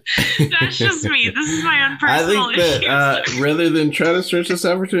 That's just me. This is my own personal I think that rather than try to stretch this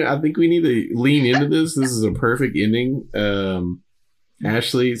opportunity, I think we need to lean into this. This is a perfect ending.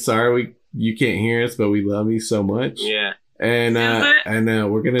 Ashley, sorry you can't hear us, but we love you so much. Yeah. And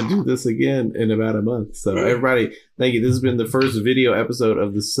we're gonna do this again in about a month. So everybody, thank you. This has been the first video episode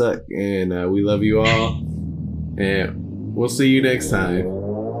of the Succ, and we love you all. And we'll see you next time.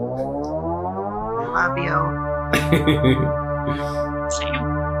 Love you. See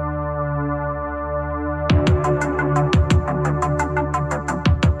you.